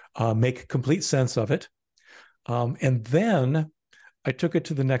conversation, make complete sense of it. And then I took it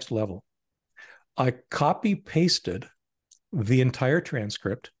to the next level. I copy pasted the entire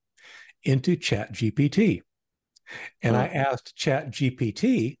transcript into Chat GPT. And I asked Chat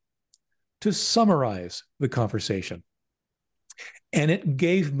GPT to summarize the conversation. And it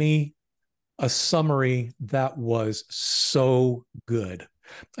gave me a summary that was so good.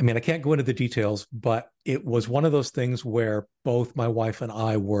 I mean, I can't go into the details, but it was one of those things where both my wife and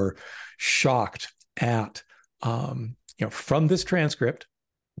I were shocked at, from this transcript,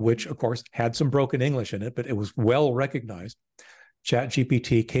 which of course had some broken English in it, but it was well recognized. Chat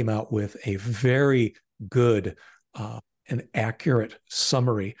GPT came out with a very good an accurate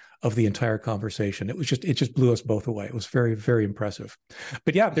summary of the entire conversation. It just blew us both away. It was very, very impressive.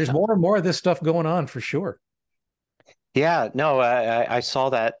 But yeah, there's more and more of this stuff going on for sure. Yeah, no, I saw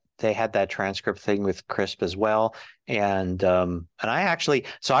that they had that transcript thing with Crisp as well, and I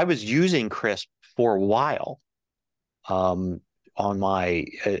was using Crisp for a while, on my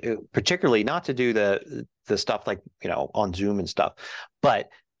particularly not to do the stuff like on Zoom and stuff, but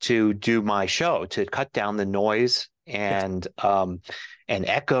to do my show, to cut down the noise and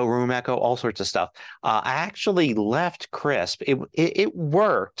echo, room echo, all sorts of stuff. I actually left Crisp. It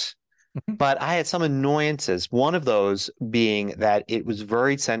worked, but I had some annoyances. One of those being that it was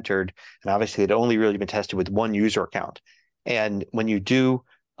very centered, and obviously it only really been tested with one user account. And when you do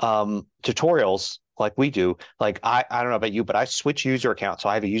tutorials like we do, like I don't know about you, but I switch user accounts. So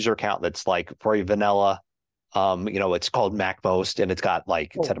I have a user account that's like very vanilla. It's called MacMost, and it's got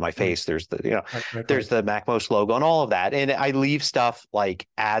like instead of my face, there's the there's the MacMost logo and all of that. And I leave stuff like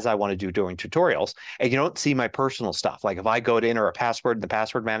as I want to do during tutorials, and you don't see my personal stuff. Like if I go to enter a password in the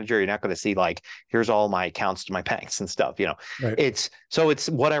password manager, you're not going to see like here's all my accounts to my banks and stuff. It's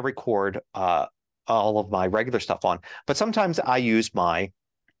what I record all of my regular stuff on. But sometimes I use my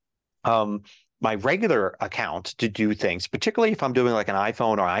my regular account to do things, particularly if I'm doing like an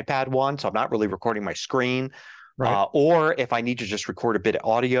iPhone or iPad one, so I'm not really recording my screen, or if I need to just record a bit of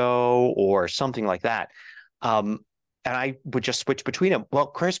audio or something like that. And I would just switch between them. Well,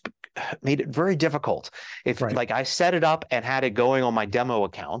 Crisp made it very difficult. If like I set it up and had it going on my demo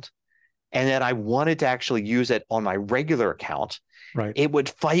account, and then I wanted to actually use it on my regular account, it would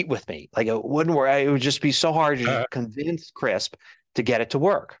fight with me. Like it wouldn't work. It would just be so hard to convince Crisp to get it to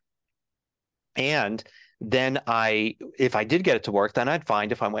work. And then if I did get it to work, then I'd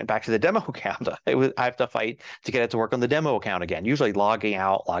find if I went back to the demo account, I have to fight to get it to work on the demo account again, usually logging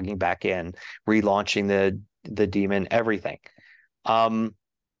out, logging back in, relaunching the daemon, everything.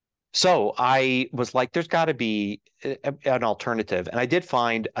 So I was like, there's got to be an alternative. And I did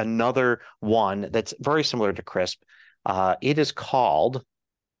find another one that's very similar to Crisp. It is called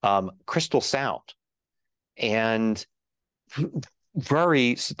Crystal Sound. And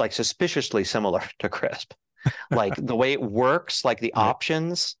very like suspiciously similar to Crisp. like the way it works, like the Right.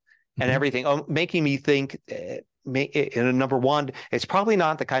 options and Mhm. everything, making me think. Number one, it's probably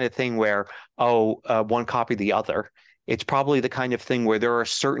not the kind of thing where one copy the other. It's probably the kind of thing where there are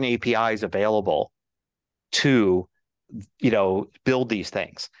certain APIs available to build these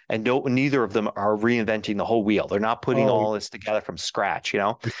things, and neither of them are reinventing the whole wheel. They're not putting Oh, all this together from scratch.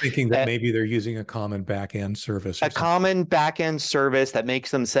 you're thinking that maybe they're using a common back-end service or A something. common back-end service that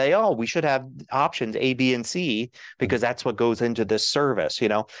makes them say, oh, we should have options A, B, and C because that's what goes into this service.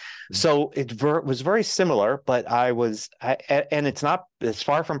 So it was very similar, but and it's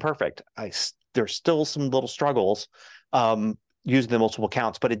far from perfect. There's still some little struggles using the multiple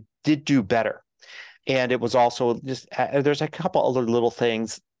accounts, but it did do better. And it was also just there's a couple other little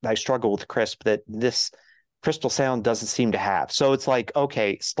things I struggle with Crisp that this Crystal Sound doesn't seem to have. So it's like,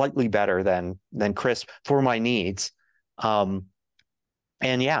 okay, slightly better than Crisp for my needs. And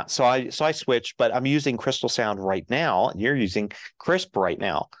yeah, so I switched, but I'm using Crystal Sound right now, and you're using Crisp right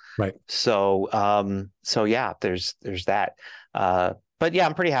now. Right. So yeah, there's that. But yeah,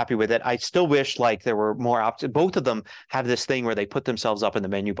 I'm pretty happy with it. I still wish like there were more options. Both of them have this thing where they put themselves up in the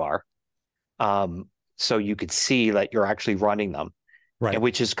menu bar. So you could see that you're actually running them, Right. and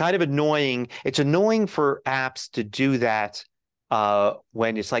which is kind of annoying. It's annoying for apps to do that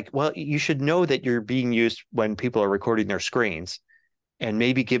when it's like, well, you should know that you're being used when people are recording their screens, and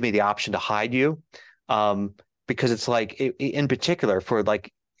maybe give me the option to hide you, because it's like, in particular for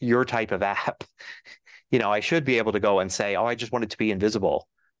like your type of app, I should be able to go and say, oh, I just want it to be invisible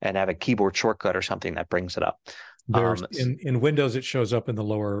and have a keyboard shortcut or something that brings it up. There's in Windows, it shows up in the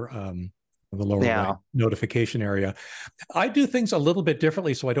lower right notification area. I do things a little bit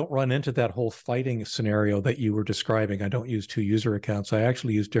differently so I don't run into that whole fighting scenario that you were describing. I don't use two user accounts. I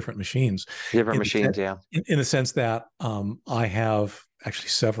actually use different machines. Different machines, yeah. In the sense that I have actually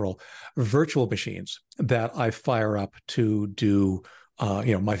several virtual machines that I fire up to do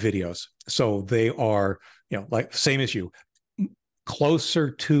my videos. So they are, like same as you,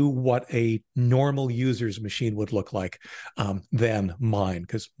 closer to what a normal user's machine would look like than mine,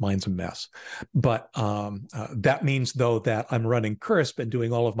 because mine's a mess. But that means, though, that I'm running Crisp and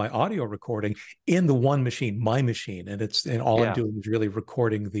doing all of my audio recording in the one machine, my machine, and all I'm doing is really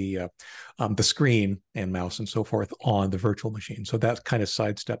recording the screen and mouse and so forth on the virtual machine. So that kind of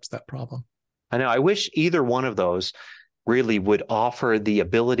sidesteps that problem. I know. I wish either one of those really would offer the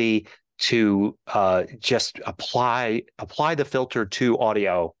ability to just apply the filter to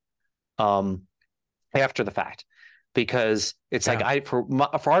audio after the fact, because it's like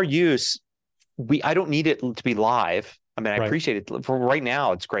for our use, I don't need it to be live. I mean, I appreciate it for right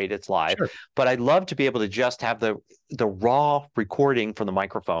now. It's great. It's live, but I'd love to be able to just have the raw recording from the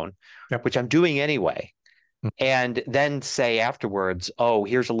microphone, which I'm doing anyway, and then say afterwards, oh,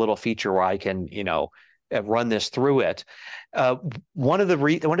 here's a little feature where I can, run this through it. One of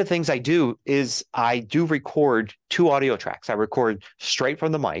the things I do is I do record two audio tracks. I record straight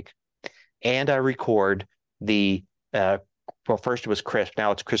from the mic, and I record the first it was Crisp,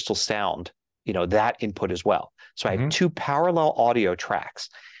 now it's Crystal Sound, that input as well. So I have two parallel audio tracks,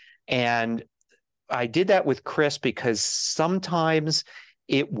 and I did that with Crisp because sometimes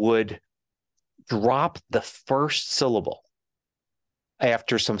it would drop the first syllable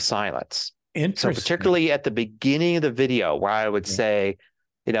after some silence. So particularly at the beginning of the video, where I would say,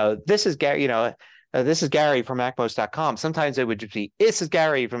 this is Gary, this is Gary from MacMost.com. Sometimes it would just be, this is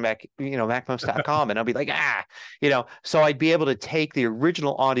Gary from MacMost.com. And I'll be like, so I'd be able to take the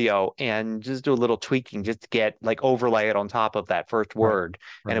original audio and just do a little tweaking just to get overlay it on top of that first word,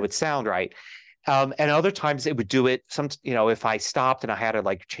 and it would sound right. And other times it would do it if I stopped and I had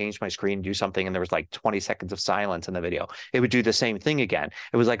to change my screen and do something, and there was 20 seconds of silence in the video, it would do the same thing again.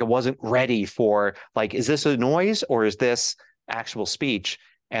 It was like, it wasn't ready for is this a noise or is this actual speech?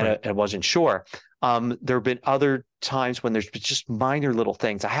 And I wasn't sure. There have been other times when there's just minor little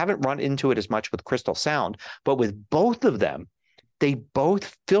things. I haven't run into it as much with Crystal Sound, but with both of them, they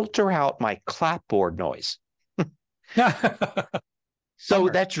both filter out my clapboard noise. So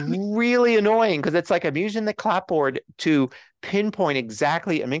that's really annoying, because it's like I'm using the clapboard to pinpoint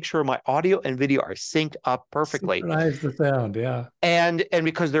exactly and make sure my audio and video are synced up perfectly. Synchronize the sound, yeah. And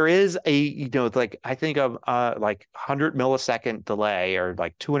because there is a, I think of 100 millisecond delay or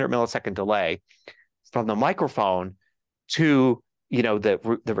 200 millisecond delay from the microphone to,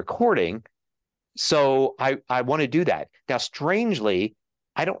 the recording. So I want to do that. Now, strangely,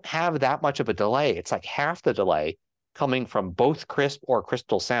 I don't have that much of a delay. It's like half the delay coming from both Crisp or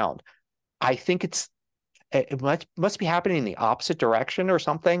Crystal Sound. I think it must be happening in the opposite direction or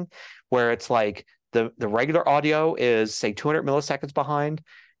something, where it's like the regular audio is say 200 milliseconds behind,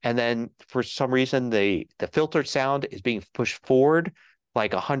 and then for some reason the filtered sound is being pushed forward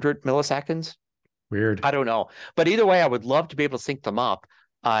like 100 milliseconds. Weird. I don't know. But either way, I would love to be able to sync them up.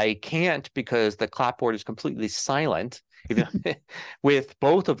 I can't because the clapboard is completely silent, even with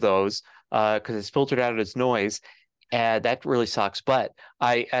both of those, because it's filtered out its noise. And that really sucks. But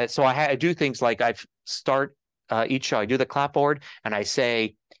I do things like I start each show, I do the clapboard and I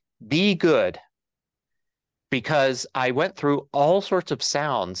say, be good. Because I went through all sorts of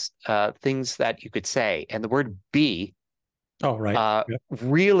sounds, things that you could say. And the word be Oh, right. Yep.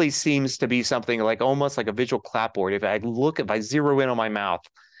 really seems to be something like almost like a visual clapboard. If I zero in on my mouth,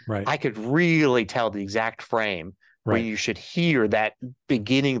 Right. I could really tell the exact frame where Right. you should hear that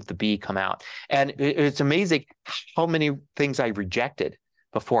beginning of the B come out. And it's amazing how many things I rejected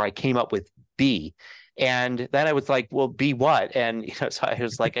before I came up with B. And then I was like, well, B what? And so I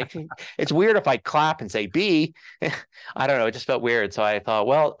was like, it's weird if I clap and say B. I don't know. It just felt weird. So I thought,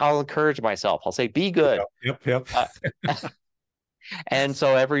 well, I'll encourage myself. I'll say, be good. Yep. And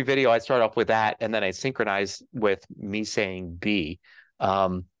so every video I start off with that, and then I synchronize with me saying B.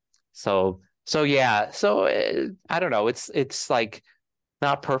 So yeah. So I don't know. It's like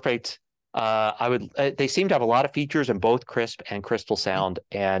not perfect. They seem to have a lot of features in both Crisp and Crystal Sound,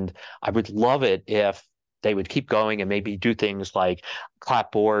 and I would love it if they would keep going and maybe do things like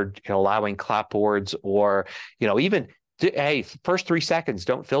clapboard, allowing clapboards, or even hey, first 3 seconds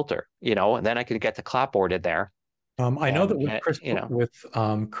don't filter, and then I can get the clapboard in there. I know that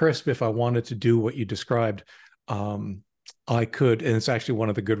with Crisp, if I wanted to do what you described, I could, and it's actually one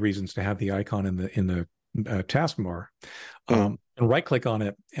of the good reasons to have the icon in the taskbar, and right click on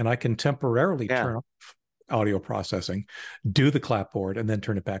it, and I can temporarily turn off audio processing, do the clapboard, and then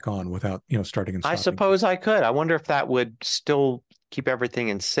turn it back on without starting and stopping. I suppose I could. I wonder if that would still keep everything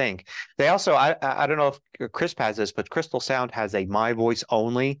in sync. They also, I don't know if Crisp has this, but Crystal Sound has a My Voice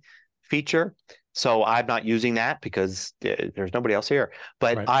Only feature. So I'm not using that because there's nobody else here.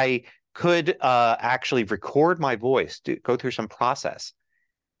 But right. I could actually record my voice, go through some process,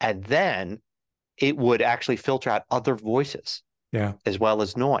 and then it would actually filter out other voices, as well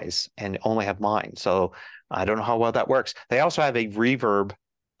as noise, and only have mine. So I don't know how well that works. They also have a reverb,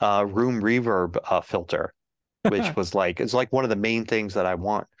 room reverb filter, which it's like one of the main things that I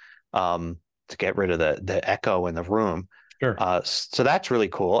want to get rid of the echo in the room. Sure. So that's really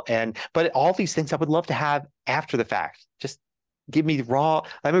cool. But all these things I would love to have after the fact. Just give me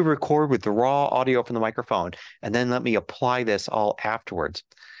let me record with the raw audio from the microphone, and then let me apply this all afterwards.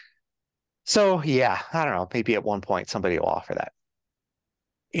 So yeah, I don't know. Maybe at one point somebody will offer that.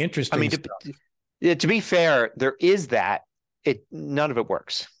 Interesting. I mean, to be fair, there is that. None of it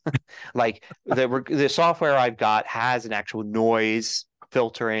works. Like the software I've got has an actual noise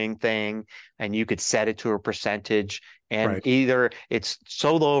filtering thing, and you could set it to a percentage, and either it's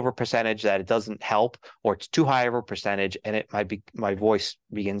so low of a percentage that it doesn't help, or it's too high of a percentage and it might be my voice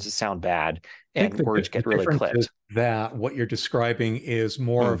begins to sound bad and words get really clipped. That what you're describing is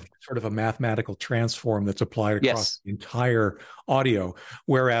more of sort of a mathematical transform that's applied across the entire audio,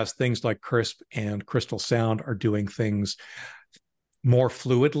 whereas things like Crisp and Crystal Sound are doing things more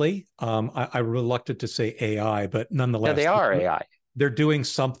fluidly. I'm reluctant to say AI, but nonetheless, they are AI. They're doing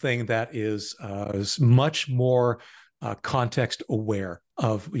something that is much more context aware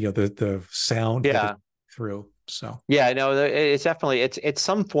of the sound through. So no, it's definitely it's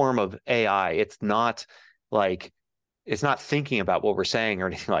some form of AI. It's not thinking about what we're saying or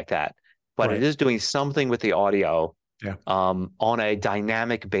anything like that, but it is doing something with the audio on a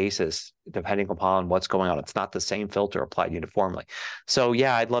dynamic basis, depending upon what's going on. It's not the same filter applied uniformly. So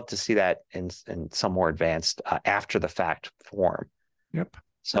yeah, I'd love to see that in some more advanced after the fact form. Yep.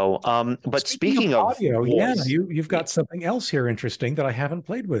 So, but speaking of audio, you've got something else here interesting that I haven't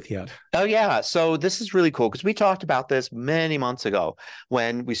played with yet. Oh yeah, so this is really cool because we talked about this many months ago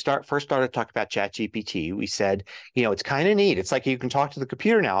when we first started talking about Chat GPT. We said, it's kind of neat. It's like you can talk to the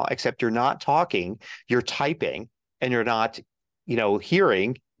computer now, except you're not talking, you're typing, and you're not,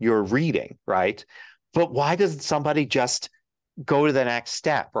 hearing, you're reading, right? But why doesn't somebody just go to the next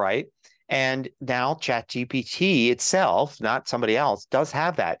step, right? And now Chat GPT itself, not somebody else, does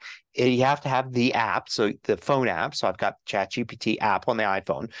have that. You have to have the app, so the phone app. So I've got Chat GPT app on the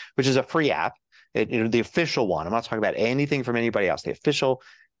iPhone, which is a free app, the official one. I'm not talking about anything from anybody else. The official,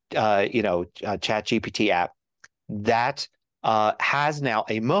 Chat GPT app that has now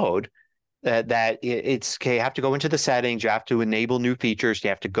a mode that it's okay. You have to go into the settings. You have to enable new features. You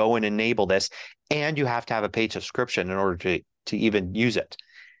have to go and enable this, and you have to have a paid subscription in order to even use it.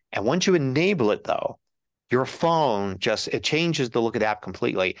 And once you enable it, though, your phone it changes the look of the app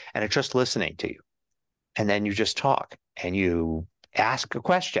completely, and it's just listening to you. and then you just talk and you ask a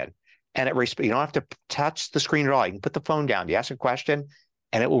question, and you don't have to touch the screen at all. You can put the phone down. You ask a question,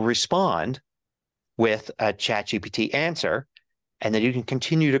 and it will respond with a Chat GPT answer, and then you can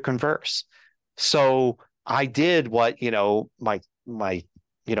continue to converse. So I did what, my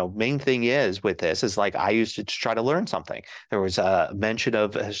main thing is with this is like I used it to try to learn something. There was a mention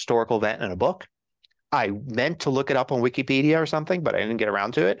of a historical event in a book. I meant to look it up on Wikipedia or something, but I didn't get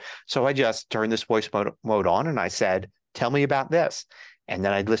around to it. So I just turned this voice mode on and I said, tell me about this. And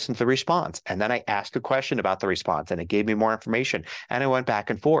then I listened to the response. And then I asked a question about the response and it gave me more information. And I went back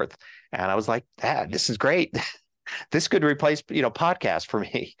and forth. And I was like, this is great. This could replace, podcast for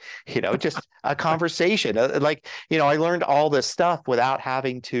me, just a conversation. I learned all this stuff without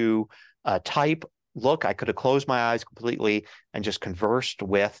having to type. Look, I could have closed my eyes completely and just conversed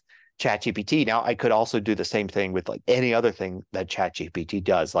with ChatGPT. Now, I could also do the same thing with like any other thing that ChatGPT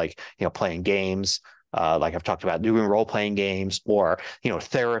does, like, playing games, like I've talked about doing role-playing games or,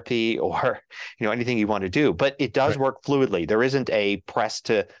 therapy or, anything you want to do. But it does work fluidly. There isn't a press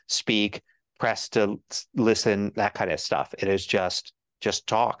to speak, press to listen, that kind of stuff. It is just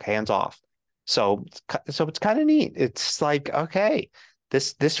talk, hands off. So it's kind of neat. It's like, okay,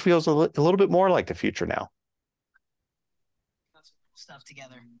 this feels a little bit more like the future now. Got some cool stuff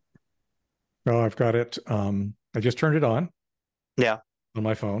together. Oh, I've got it. I just turned it on. Yeah. On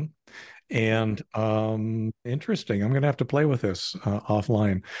my phone. And interesting. I'm going to have to play with this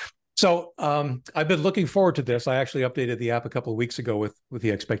offline. So I've been looking forward to this. I actually updated the app a couple of weeks ago with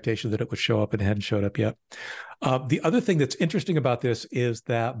the expectation that it would show up, and it hadn't showed up yet. The other thing that's interesting about this is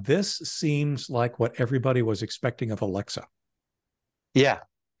that this seems like what everybody was expecting of Alexa. Yeah.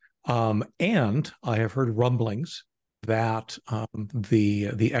 And I have heard rumblings that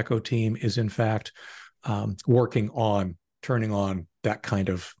the Echo team is in fact working on turning on that kind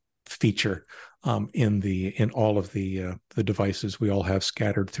of feature in all of the devices we all have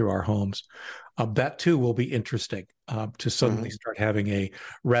scattered through our homes. That too will be interesting to suddenly start having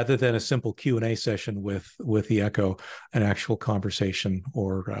rather than a simple Q&A session with the Echo, an actual conversation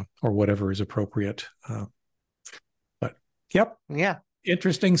or whatever is appropriate. But yep, yeah,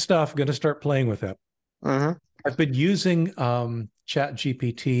 interesting stuff. Going to start playing with it. Mm-hmm. I've been using Chat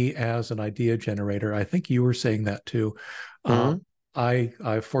GPT as an idea generator. I think you were saying that too.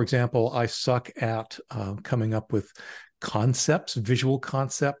 I, for example, I suck at coming up with visual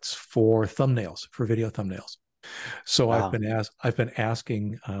concepts for thumbnails, for video thumbnails. So wow. I've been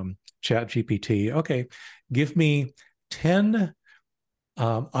asking Chat GPT, okay, give me 10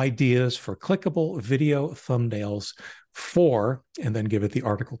 ideas for clickable video thumbnails and then give it the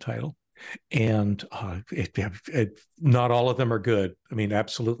article title. And not all of them are good. I mean,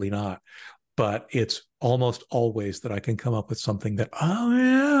 absolutely not. But it's almost always that I can come up with something that,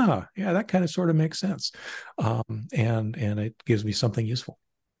 that kind of sort of makes sense. And it gives me something useful.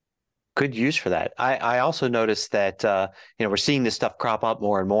 Good use for that. I also noticed that, we're seeing this stuff crop up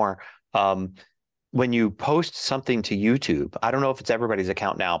more and more. When you post something to YouTube, I don't know if it's everybody's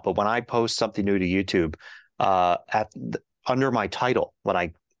account now, but when I post something new to YouTube, under my title, when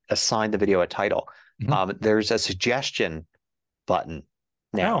I assign the video a title, there's a suggestion button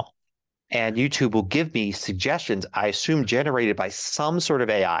now. Oh. And YouTube will give me suggestions, I assume generated by some sort of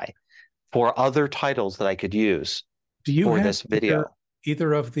AI, for other titles that I could use for this video.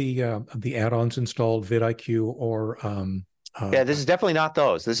 Either of the add-ons installed, vidIQ or yeah, this is definitely not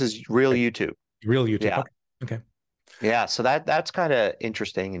those. This is real YouTube. Real YouTube. Yeah. Okay. Yeah, so that's kind of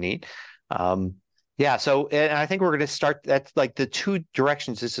interesting and neat. Yeah, so and I think we're going to start. That's like the two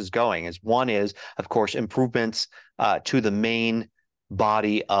directions this is going. One is, of course, improvements to the main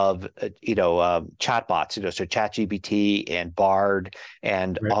body of chatbots, so ChatGPT and Bard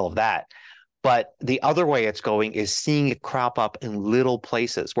and all of that. But the other way it's going is seeing it crop up in little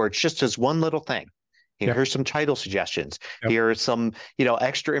places where it's just one little thing. Here's some title suggestions. Here are some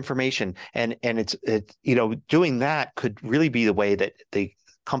extra information, and it's doing that could really be the way that the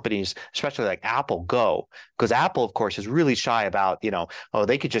companies, especially like Apple, go, because Apple, of course, is really shy about,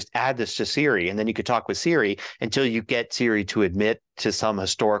 they could just add this to Siri and then you could talk with Siri until you get Siri to admit to some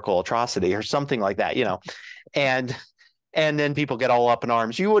historical atrocity or something like that, and then people get all up in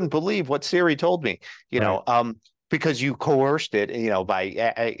arms. You wouldn't believe what Siri told me, because you coerced it,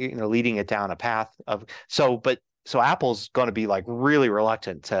 by leading it down a path of so Apple's going to be like really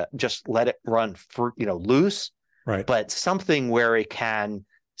reluctant to just let it run for loose, right? But something where it can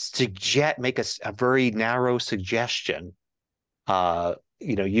make a very narrow suggestion,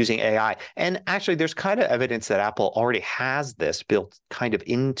 using AI. And actually, there's kind of evidence that Apple already has this built kind of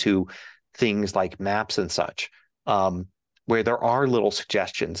into things like maps and such, where there are little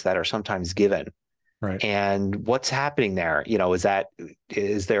suggestions that are sometimes given. Right. And what's happening there?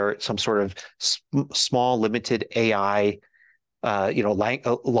 Is there some sort of small limited AI,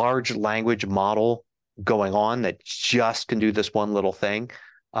 a large language model going on that just can do this one little thing?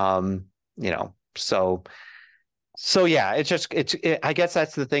 Um, so yeah, I guess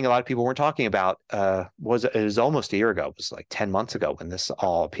that's the thing a lot of people weren't talking about. It was almost a year ago. It was like 10 months ago when this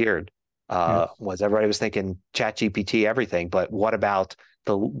all appeared. Yeah. Was everybody was thinking Chat GPT everything, but what about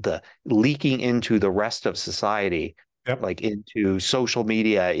the leaking into the rest of society, Yep. like into social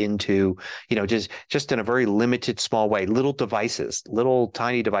media, into just in a very limited small way, little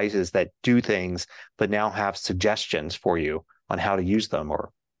tiny devices that do things, but now have suggestions for you on how to use them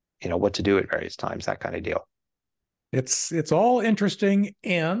or what to do at various times, that kind of deal. It's all interesting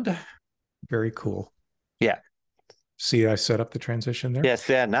and very cool. Yeah. See, I set up the transition there. Yes.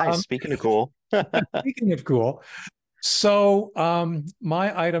 Yeah. Nice. Speaking of cool. Speaking of cool, so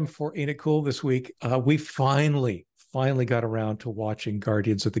my item for Ain't It Cool this week, we finally got around to watching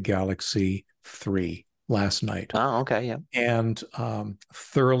Guardians of the Galaxy 3 last night. Oh, okay. Yeah. And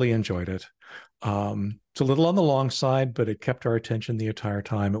thoroughly enjoyed it. It's a little on the long side, but it kept our attention the entire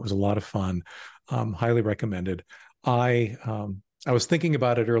time. It was a lot of fun. Highly recommended. I was thinking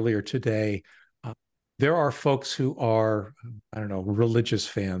about it earlier today. There are folks who are, I don't know, religious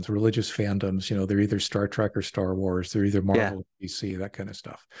fandoms. They're either Star Trek or Star Wars. They're either Marvel or DC, that kind of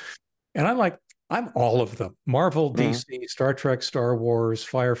stuff. And I'm all of them. Marvel, DC, Star Trek, Star Wars,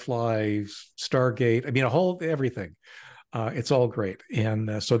 Firefly, Stargate. I mean, everything. It's all great.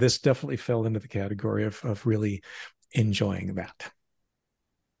 And so this definitely fell into the category of really enjoying that.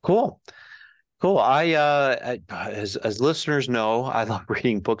 Cool. As listeners know, I love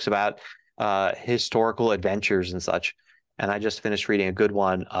reading books about historical adventures and such. And I just finished reading a good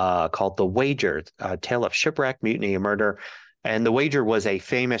one called The Wager, A Tale of Shipwreck, Mutiny, and Murder. And The Wager was a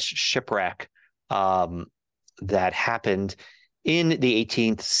famous shipwreck that happened in the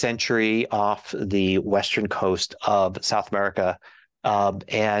 18th century off the western coast of South America. It's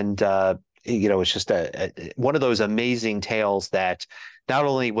just one of those amazing tales that not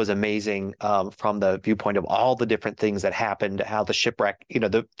only was amazing from the viewpoint of all the different things that happened, how the shipwreck,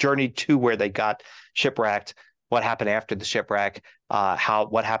 the journey to where they got shipwrecked, what happened after the shipwreck,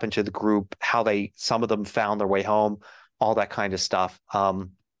 what happened to the group, how some of them found their way home, all that kind of stuff.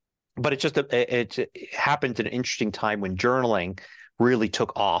 But it happened at an interesting time when journaling really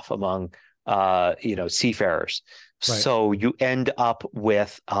took off among seafarers. Right. So you end up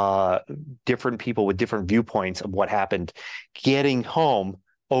with different people with different viewpoints of what happened, getting home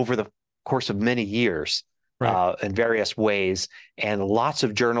over the course of many years. Right. In various ways, and lots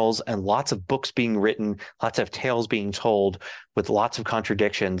of journals and lots of books being written, lots of tales being told with lots of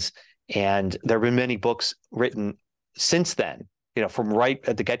contradictions. And there have been many books written since then, from right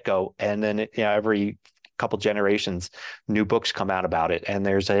at the get-go. And then, every couple generations, new books come out about it. And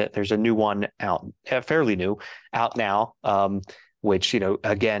there's a new one out, fairly new, out now, which,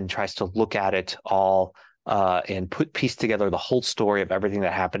 again, tries to look at it all and piece together the whole story of everything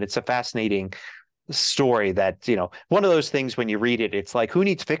that happened. It's a fascinating story that, one of those things when you read it, it's like, who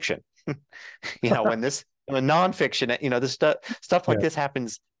needs fiction? When nonfiction, this stuff like this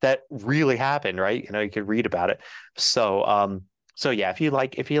happens that really happened, right? You could read about it. So yeah, if you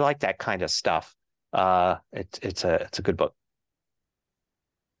like that kind of stuff, it's a good book.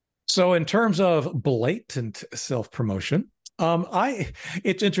 So in terms of blatant self-promotion,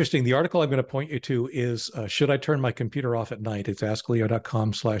 it's interesting. The article I'm going to point you to is Should I Turn My Computer Off at Night? It's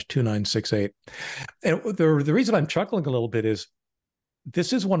askleo.com/2968. And the reason I'm chuckling a little bit is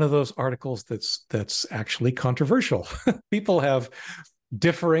this is one of those articles that's actually controversial. People have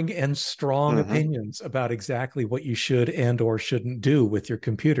differing and strong opinions about exactly what you should and or shouldn't do with your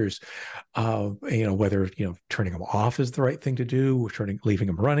computers. Whether turning them off is the right thing to do, leaving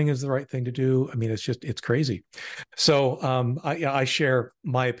them running is the right thing to do. I mean, it's crazy. So I share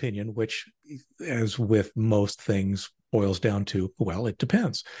my opinion, which, as with most things, boils down to, well, it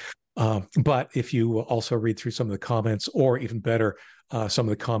depends. But if you also read through some of the comments, or even better, some of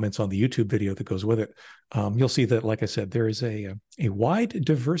the comments on the YouTube video that goes with it, you'll see that, like I said, there is a wide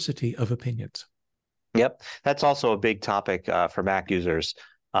diversity of opinions. Yep. That's also a big topic for Mac users,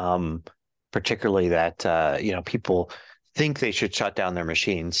 particularly that, people think they should shut down their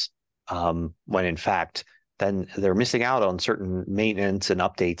machines when in fact, then they're missing out on certain maintenance and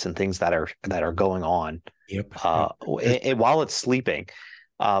updates and things that are going on. Yep. While it's sleeping.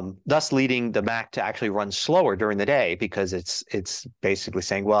 Thus leading the Mac to actually run slower during the day, because it's basically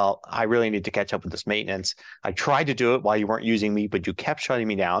saying, well, I really need to catch up with this maintenance. I tried to do it while you weren't using me, but you kept shutting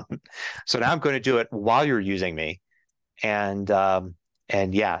me down. So now I'm going to do it while you're using me. And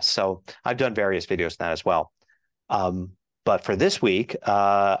And yeah, so I've done various videos on that as well. But for this week,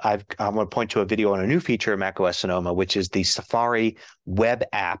 I'm going to point to a video on a new feature of macOS Sonoma, which is the Safari web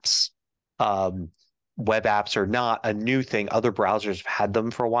apps. Web apps are not a new thing. Other browsers have had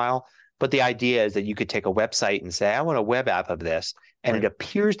them for a while. But the idea is that you could take a website and say, I want a web app of this. And it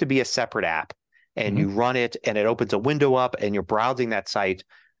appears to be a separate app. And you run it and it opens a window up and you're browsing that site.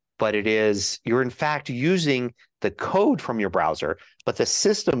 But you're in fact using the code from your browser, but the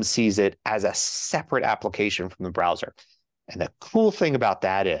system sees it as a separate application from the browser. And the cool thing about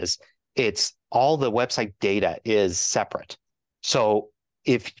that is it's all the website data is separate. So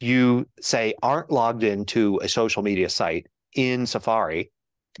if you say aren't logged into a social media site in Safari,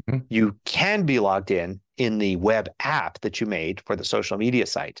 you can be logged in the web app that you made for the social media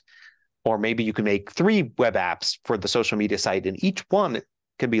site. Or maybe you can make 3 web apps for the social media site, and each one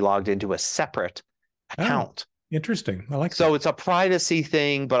can be logged into a separate account. Interesting. I like that. So it's a privacy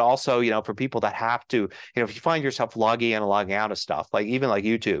thing, but also, for people that have to, if you find yourself logging in and logging out of stuff, like even like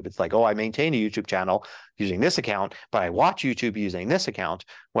YouTube, it's like, oh, I maintain a YouTube channel using this account, but I watch YouTube using this account.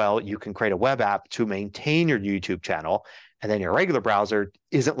 Well, you can create a web app to maintain your YouTube channel, and then your regular browser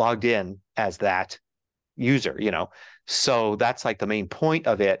isn't logged in as that user, So that's like the main point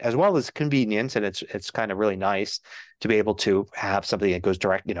of it, as well as convenience. And it's kind of really nice to be able to have something that goes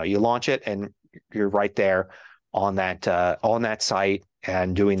direct, you launch it and you're right there on that site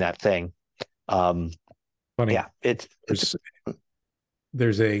and doing that thing. Funny. Yeah, there's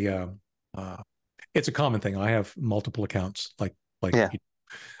it's a common thing. I have multiple accounts, like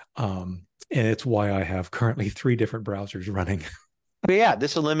and it's why I have currently 3 different browsers running. But yeah,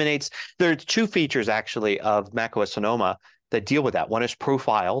 this eliminates. There's 2 features actually of macOS Sonoma that deal with that. One is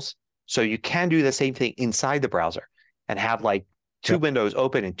profiles, so you can do the same thing inside the browser and have like 2 windows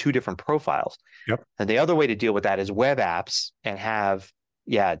open in 2 different profiles. And the other way to deal with that is web apps and have,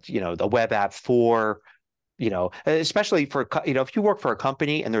 the web app for, especially for, if you work for a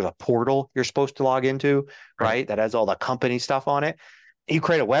company and there's a portal you're supposed to log into, right? That has all the company stuff on it. You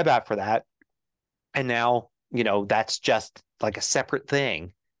create a web app for that. And now, that's just like a separate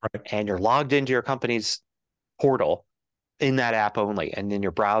thing. And you're logged into your company's portal in that app only. And then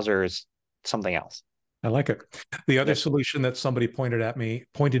your browser is something else. I like it. The other solution that somebody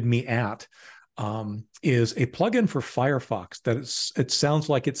pointed me at is a plugin for Firefox that it sounds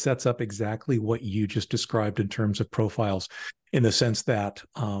like it sets up exactly what you just described in terms of profiles, in the sense that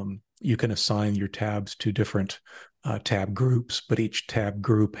you can assign your tabs to different tab groups, but each tab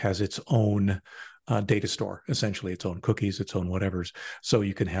group has its own data store, essentially its own cookies, its own whatevers. So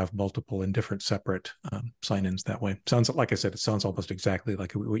you can have multiple and different separate sign-ins that way. Sounds, like I said, it sounds almost exactly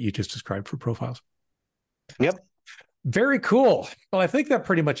like what you just described for profiles. Yep. Very cool. Well, I think that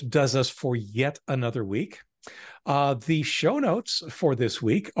pretty much does us for yet another week. The show notes for this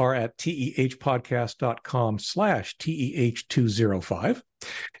week are at tehpodcast.com/TEH205.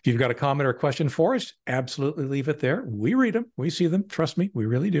 If you've got a comment or a question for us, absolutely leave it there. We read them. We see them. Trust me, we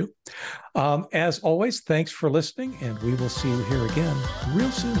really do. As always, thanks for listening, and we will see you here again real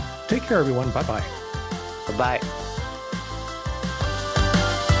soon. Take care, everyone. Bye-bye. Bye-bye.